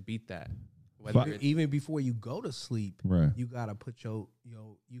beat that. Even before you go to sleep, Right. you gotta put you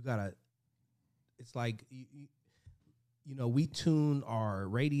gotta. It's like you know, we tune our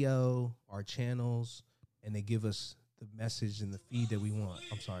radio, our channels, and they give us the message and the feed that we want.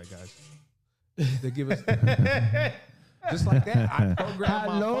 I'm sorry, guys. They give us just like that. I program my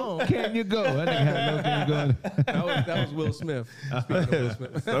Hello, phone. can you go? I think hello, can you go? That was Will Smith. Speaking of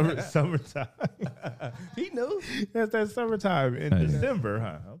Will Smith. Summertime. He knew. That's that summertime in December,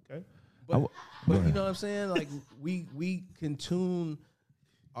 huh? Okay. But you know what I'm saying? Like we can tune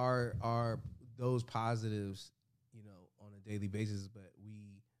our those positives, you know, on a daily basis. But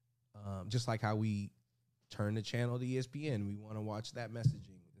we just like how we turn the channel to ESPN, we want to watch that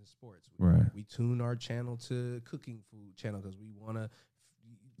messaging in sports. Right. We tune our channel to cooking food channel because we want to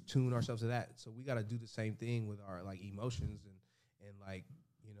tune ourselves to that. So we got to do the same thing with our like emotions and like,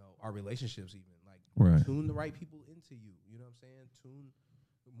 you know, our relationships even. Like Right. tune the right people into you. You know what I'm saying? Tune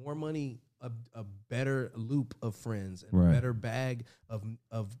more money, a better loop of friends, and Right. a better bag of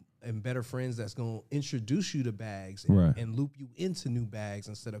and better friends that's gonna introduce you to bags Right. and loop you into new bags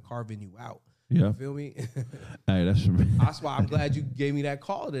instead of carving you out. Yeah. You feel me? Hey, that's That's why I'm glad you gave me that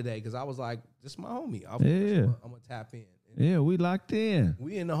call today because I was like, this is my homie. I'm gonna tap in. And yeah, we locked in.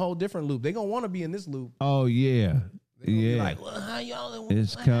 we in a whole different loop. They gonna want to be in this loop. Oh yeah. They gonna be Yeah. like, well, how y'all?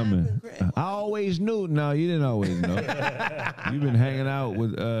 It's what coming. happened, Greg? I always knew. No, you didn't always know. You've been hanging out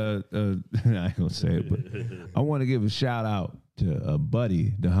with I ain't gonna say it, but I want to give a shout out to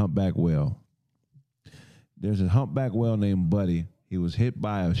Buddy, the humpback whale. There's a humpback whale named Buddy. He was hit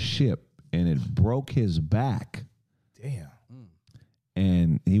by a ship and it broke his back, Damn.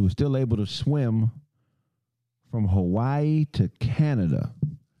 and he was still able to swim from Hawaii to Canada.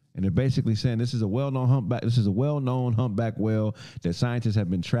 And they're basically saying this is a well-known humpback. This is a well-known humpback whale that scientists have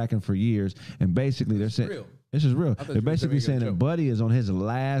been tracking for years. And basically, they're saying real. this is real. thought They're you were basically making a saying that joke. Buddy is on his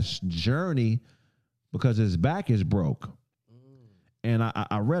last journey because his back is broke. And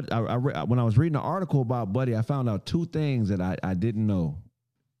I read when I was reading the article about Buddy, I found out two things that I didn't know.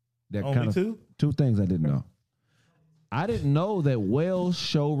 That Only two? Two things I didn't know. I didn't know that whales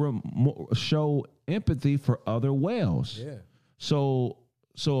show empathy for other whales. Yeah. So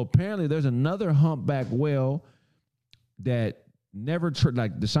apparently there's another humpback whale that never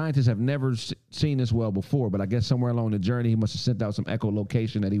like the scientists have never seen this whale before, but I guess somewhere along the journey he must have sent out some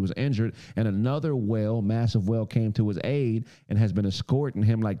echolocation that he was injured, and another whale, massive whale, came to his aid and has been escorting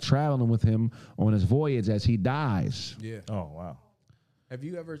him, like traveling with him on his voyage as he dies. Yeah. Oh, wow. Have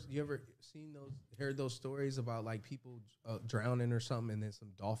you ever heard those stories about like people drowning or something, and then some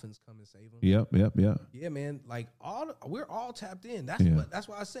dolphins come and save them? Yep. Yeah, man. Like we're all tapped in. That's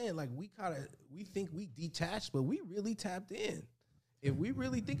why I'm saying like we think we detached, but we really tapped in. If we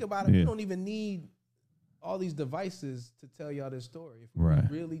really think about it, we don't even need all these devices to tell y'all this story. If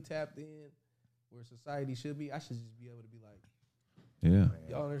we really tapped in where society should be, I should just be able to be like, Yeah.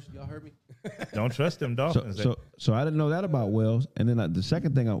 y'all heard me? Don't trust them dolphins. So I didn't know that about whales. And then the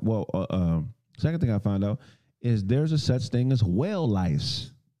second thing I found out is there's a such thing as whale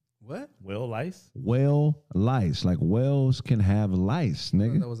lice. What? Whale lice? Whale lice. Like whales can have lice, I thought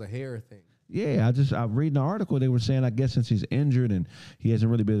nigga. that was a hair thing. Yeah, I'm reading the article. They were saying, I guess since he's injured and he hasn't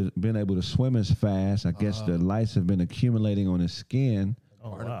really been able to swim as fast, I guess the lice have been accumulating on his skin Oh,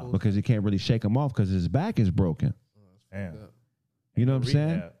 wow. Barnacles. because he can't really shake them off because his back is broken. Damn. You know what I'm Read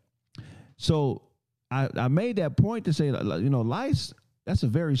saying? that. So I made that point to say, lice, that's a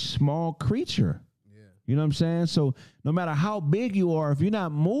very small creature. Yeah. You know what I'm saying? So no matter how big you are, if you're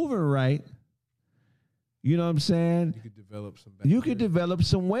not moving right, you know what I'm saying? You could develop some. You could bacteria. develop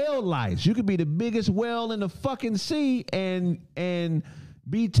some whale lice. You could be the biggest whale in the fucking sea and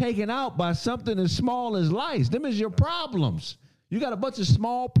be taken out by something as small as lice. Them is your problems. You got a bunch of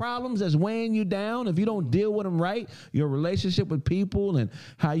small problems that's weighing you down. If you don't deal with them right, your relationship with people and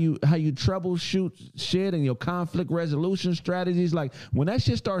how you troubleshoot shit and your conflict resolution strategies. Like when that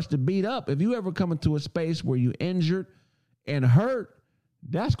shit starts to beat up, if you ever come into a space where you injured and hurt,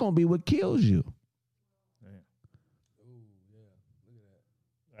 that's gonna be what kills you. Ooh, yeah. Look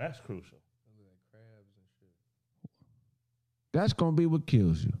at that. That's crucial. Look at that crabs and shit. That's gonna be what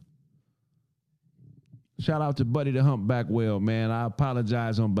kills you. Shout out to Buddy the Humpback Whale, man. I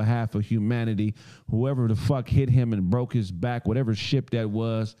apologize on behalf of humanity. Whoever the fuck hit him and broke his back, whatever ship that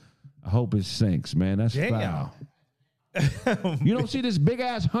was, I hope it sinks, man. That's Damn. foul. You don't see this big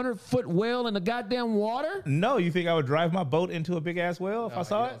ass 100-foot whale in the goddamn water, No, you think I would drive my boat into a big ass whale if I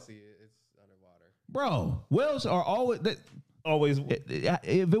saw you it? don't see it. It's underwater. bro. Whales are always. Always.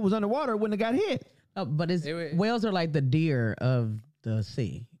 If it was underwater, it wouldn't have got hit. But it's Wait. whales are like the deer of the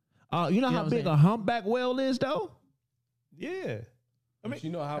sea. You know how what I'm big saying? a humpback whale is, though? Yeah. But you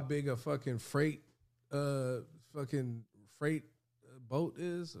know how big a fucking freight boat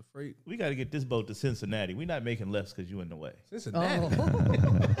is? A freight We got to get this boat to Cincinnati. We're not making lefts because you in the way. Cincinnati.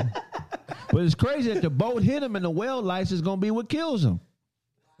 But it's crazy that the boat hit him and the whale lice is gonna be what kills him.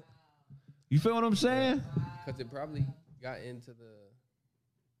 You feel what I'm saying? Because it probably got into the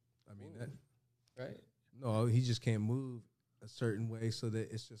I mean, that, right. no, he just can't move a certain way, so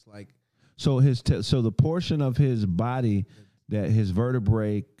that it's just like So so the portion of his body that his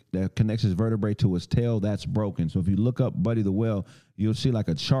vertebrae that connects his vertebrae to his tail, that's broken. So if you look up Buddy the Whale, you'll see like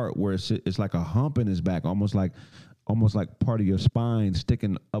a chart where it's like a hump in his back, almost like part of your spine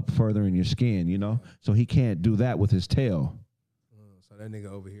sticking up further in your skin, you know? So he can't do that with his tail. so that nigga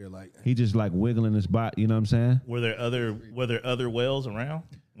over here like He just like wiggling his body, you know what I'm saying? Were there other whales around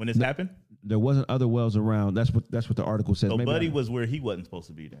when this happened? There wasn't other whales around. That's what the article says. So Maybe Buddy was where he wasn't supposed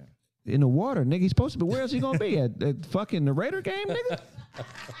to be then. in the water, nigga. He's supposed to be. Where else he gonna be at fucking the Raider game, nigga?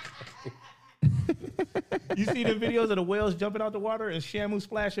 You see the videos of the whales jumping out the water and Shamu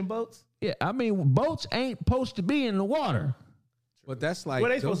splashing boats? Yeah, I mean boats ain't supposed to be in the water. but that's like Where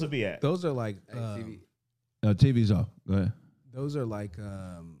they those supposed are- to be at? Those are like TV. TV's off. Go ahead. those are like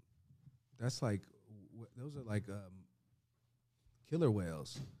that's like those are like killer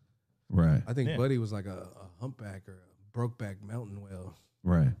whales. Right, I think Yeah. Buddy was like a humpback or a brokeback mountain whale.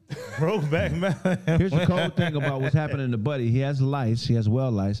 right. Brokeback Mountain. Here's the cold thing about what's happening to Buddy. He has lice. He has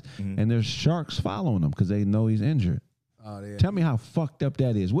well lice, and there's sharks following him because they know he's injured. Oh, yeah. Tell me how fucked up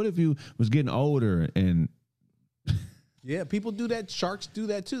that is. What if you was getting older and Yeah, people do that. Sharks do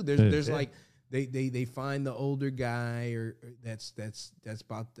that too. There's like they find the older guy or that's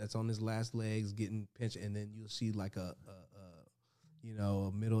on his last legs getting pinched, and then you'll see like a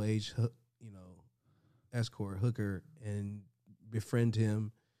middle-aged escort hooker and befriend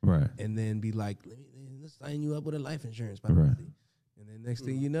him, right? and then be like, let's sign you up with a life insurance Right. policy. And then next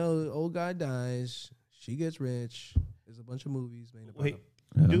thing you know, the old guy dies, she gets rich. There's a bunch of movies made about Wait, it.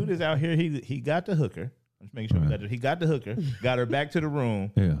 Yeah. dude is out here. He got the hooker. I'm just making sure Right. that he got the hooker, got her back to the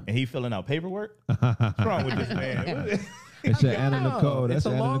room, Yeah. and he filling out paperwork. What's wrong with this man? It's an Anna Nicole. That's It's a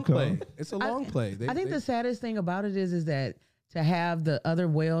Anna long Nicole. play. It's a long play. I think the saddest thing about it is that to have the other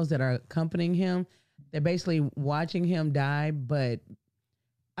whales that are accompanying him, they're basically watching him die. But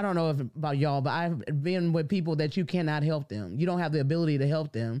I don't know if about y'all, but I've been with people that you cannot help them. You don't have the ability to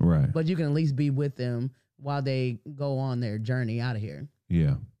help them, Right. but you can at least be with them while they go on their journey out of here.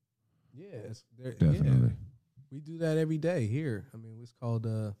 Yeah, definitely. We do that every day here. I mean, it's called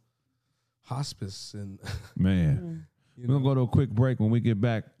hospice, and Man, you we're know, gonna go to a quick break. When we get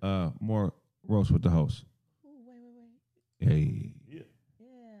back, more roast with the host. Hey, Yeah.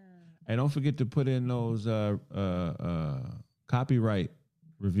 hey, don't forget to put in those copyright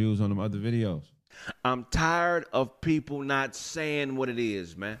reviews on them other videos. I'm tired of people not saying what it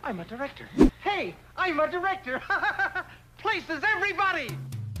is, man. I'm a director. Hey, I'm a director. Places everybody.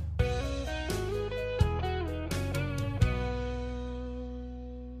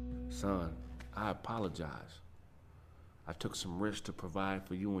 Son, I apologize. I took some risks to provide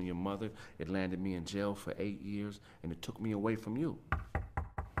for you and your mother. It landed me in jail for 8 years, and it took me away from you.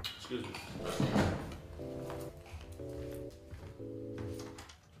 Excuse me.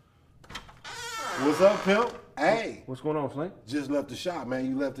 What's up, Pimp? Hey, What's going on, Flink? just left the shop, man.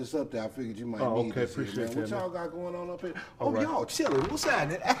 You left this up there. I figured you might Oh, need okay, this here, appreciate man. that, What y'all got going on up here? All right. Y'all chilling. What's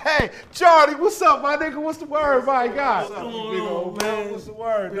happening? Hey, Charlie, what's up, my nigga? What's the word, my guy? What's going Big on, old man? What's the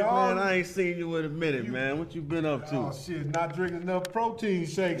word, dog? Man, I ain't seen you in a minute, man. What you been up to? Oh, shit, not drinking enough protein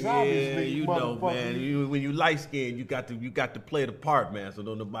shakes, Yeah, obviously. you know, motherfucker. man. When you light skinned, you got to play the part, man. So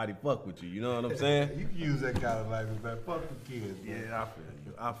don't nobody fuck with you. You know what I'm saying? You can use that kind of language, man. Fuck the kids, man. Yeah,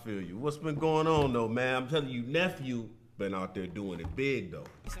 I feel you. What's been going on though, man? I'm telling you, nephew been out there doing it big though.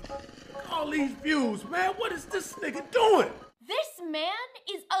 All these views, man. What is this nigga doing? This man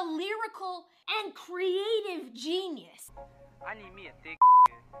is a lyrical and creative genius. I need me a thick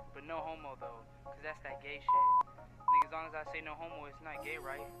but no homo though, cause that's that gay shit. Nigga, as long as I say no homo, it's not gay,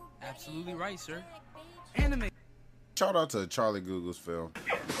 right? Absolutely right, sir. Anime Shout out to Charlie Google's film.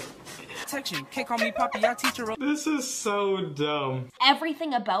 section. Can't call me Poppy, I teach her. This is so dumb.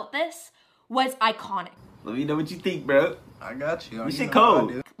 Everything about this was iconic. Let me know what you think, bro. I got you. We should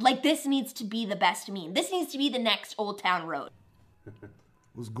code. Like, this needs to be the best meme. This needs to be the next Old Town Road.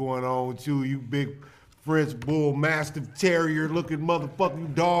 What's going on with you, you big French bull, mastiff terrier looking motherfucker, you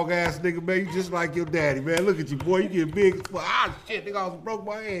dog ass nigga, man. You just like your daddy, man. Look at you, boy. You get big as fuck. Ah, shit, nigga, I almost broke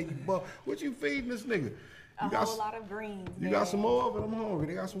my hand, you buck. What you feeding this nigga? A whole lot of greens. You got some more of it? I'm hungry.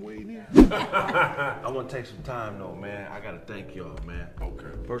 They got some weed here. I want to take some time, though, man. I got to thank y'all, man. Okay.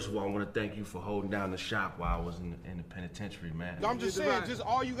 First of all, I want to thank you for holding down the shop while I was in the penitentiary, man. I'm just saying, just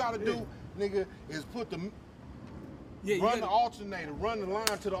all you got to do, nigga, is put the... run the alternator. Run the line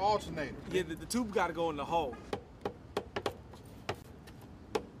to the alternator. Yeah, the tube got to go in the hole.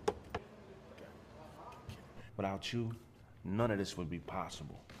 Without you, none of this would be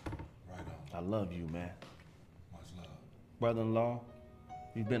possible. Right on. I love you, man. Much love. Brother-in-law,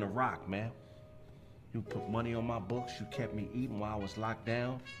 you've been a rock, man. You put money on my books. You kept me eating while I was locked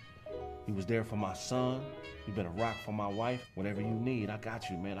down. You was there for my son. You've been a rock for my wife. Whatever you need, I got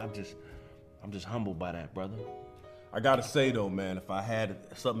you, man. I'm just humbled by that, brother. I gotta say though, man, if I had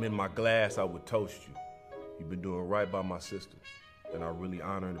something in my glass, I would toast you. You've been doing right by my sister, and I really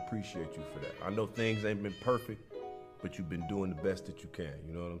honor and appreciate you for that. I know things ain't been perfect, but you've been doing the best that you can.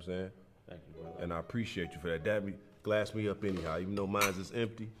 You know what I'm saying? Thank you, brother. And I appreciate you for that. That glass me up anyhow, even though mine's is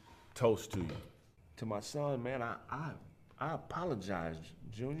empty. Toast to you. To my son, man, I apologize,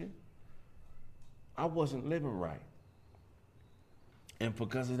 Junior. I wasn't living right. And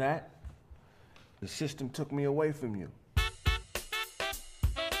because of that, the system took me away from you.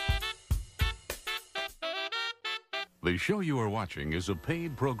 The show you are watching is a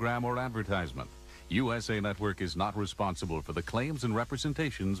paid program or advertisement. USA Network is not responsible for the claims and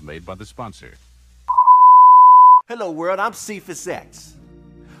representations made by the sponsor. Hello, world. I'm Cephas X.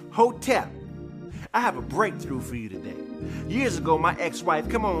 Hotep. I have a breakthrough for you today. Years ago, my ex-wife,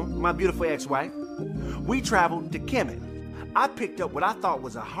 come on, my beautiful ex-wife, we traveled to Kemet. I picked up what I thought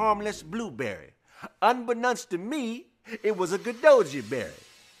was a harmless blueberry. Unbeknownst to me, it was a Godoji berry.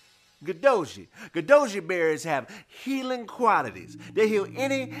 Godoji berries have healing qualities. They heal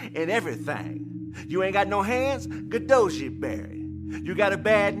any and everything. You ain't got no hands? Godoji berry. You got a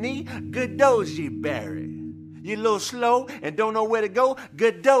bad knee? Godoji berry. You a little slow and don't know where to go?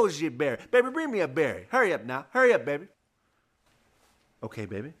 Godoji berry. Baby, bring me a berry. Hurry up now. Hurry up, baby. Okay,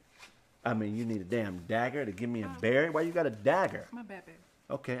 baby. I mean, you need a damn dagger to give me a berry? Why you got a dagger? My bad, baby.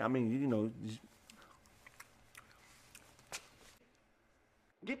 Okay, I mean, you know...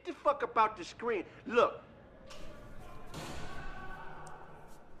 Get the fuck up out the screen. Look.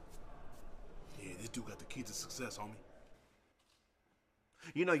 Yeah, this dude got the key to success, homie.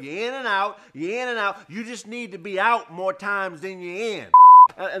 You know, you're in and out, You just need to be out more times than you're in.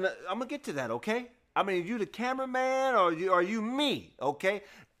 And I'm gonna get to that, okay? I mean, you the cameraman or are you me, okay?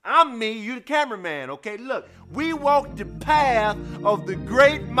 I'm me, you the cameraman, okay? Look, we walked the path of the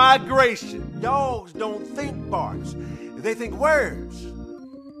great migration. Dogs don't think barks, they think words.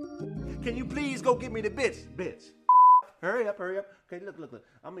 Can you please go get me the bits? Hurry up. Okay, look.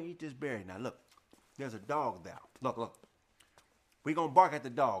 I'm gonna eat this berry now. Look, there's a dog there. Look. We gonna bark at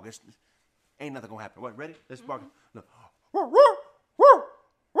the dog. Ain't nothing gonna happen. What, ready? Let's bark. Look.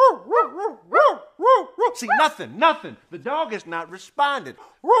 See, nothing. The dog has not responded.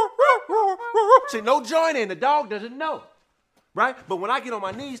 See, no joining. The dog doesn't know. Right? But when I get on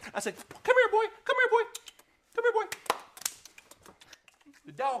my knees, I say, come here, boy.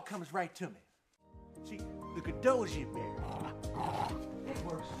 The dog comes right to me. See, the Godoji berry. It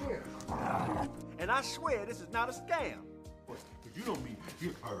works here. And I swear this is not a scam. You don't mean...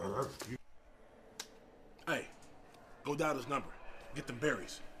 Hey, go dial his number. Get them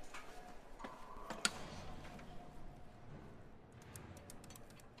berries.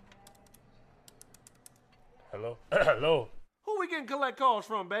 Hello? Hello? Who we getting collect calls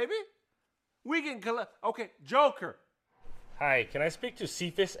from, baby? We getting collect... Okay, Joker. Hi, can I speak to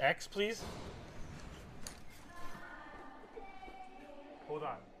Cephas X, please? Hold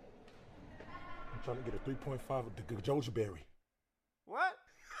on. I'm trying to get a 3.5 of the Godoji berry. What?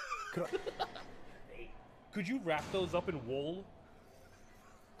 Could you wrap those up in wool?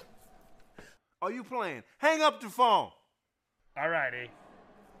 Are you playing? Hang up the phone. Alrighty.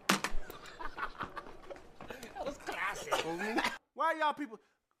 That was classic. Why y'all people...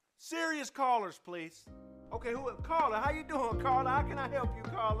 Serious callers, please. Okay, caller, how you doing, caller? How can I help you,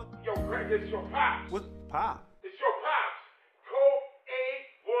 caller? Yo, Greg, it's your pops. What? Pop?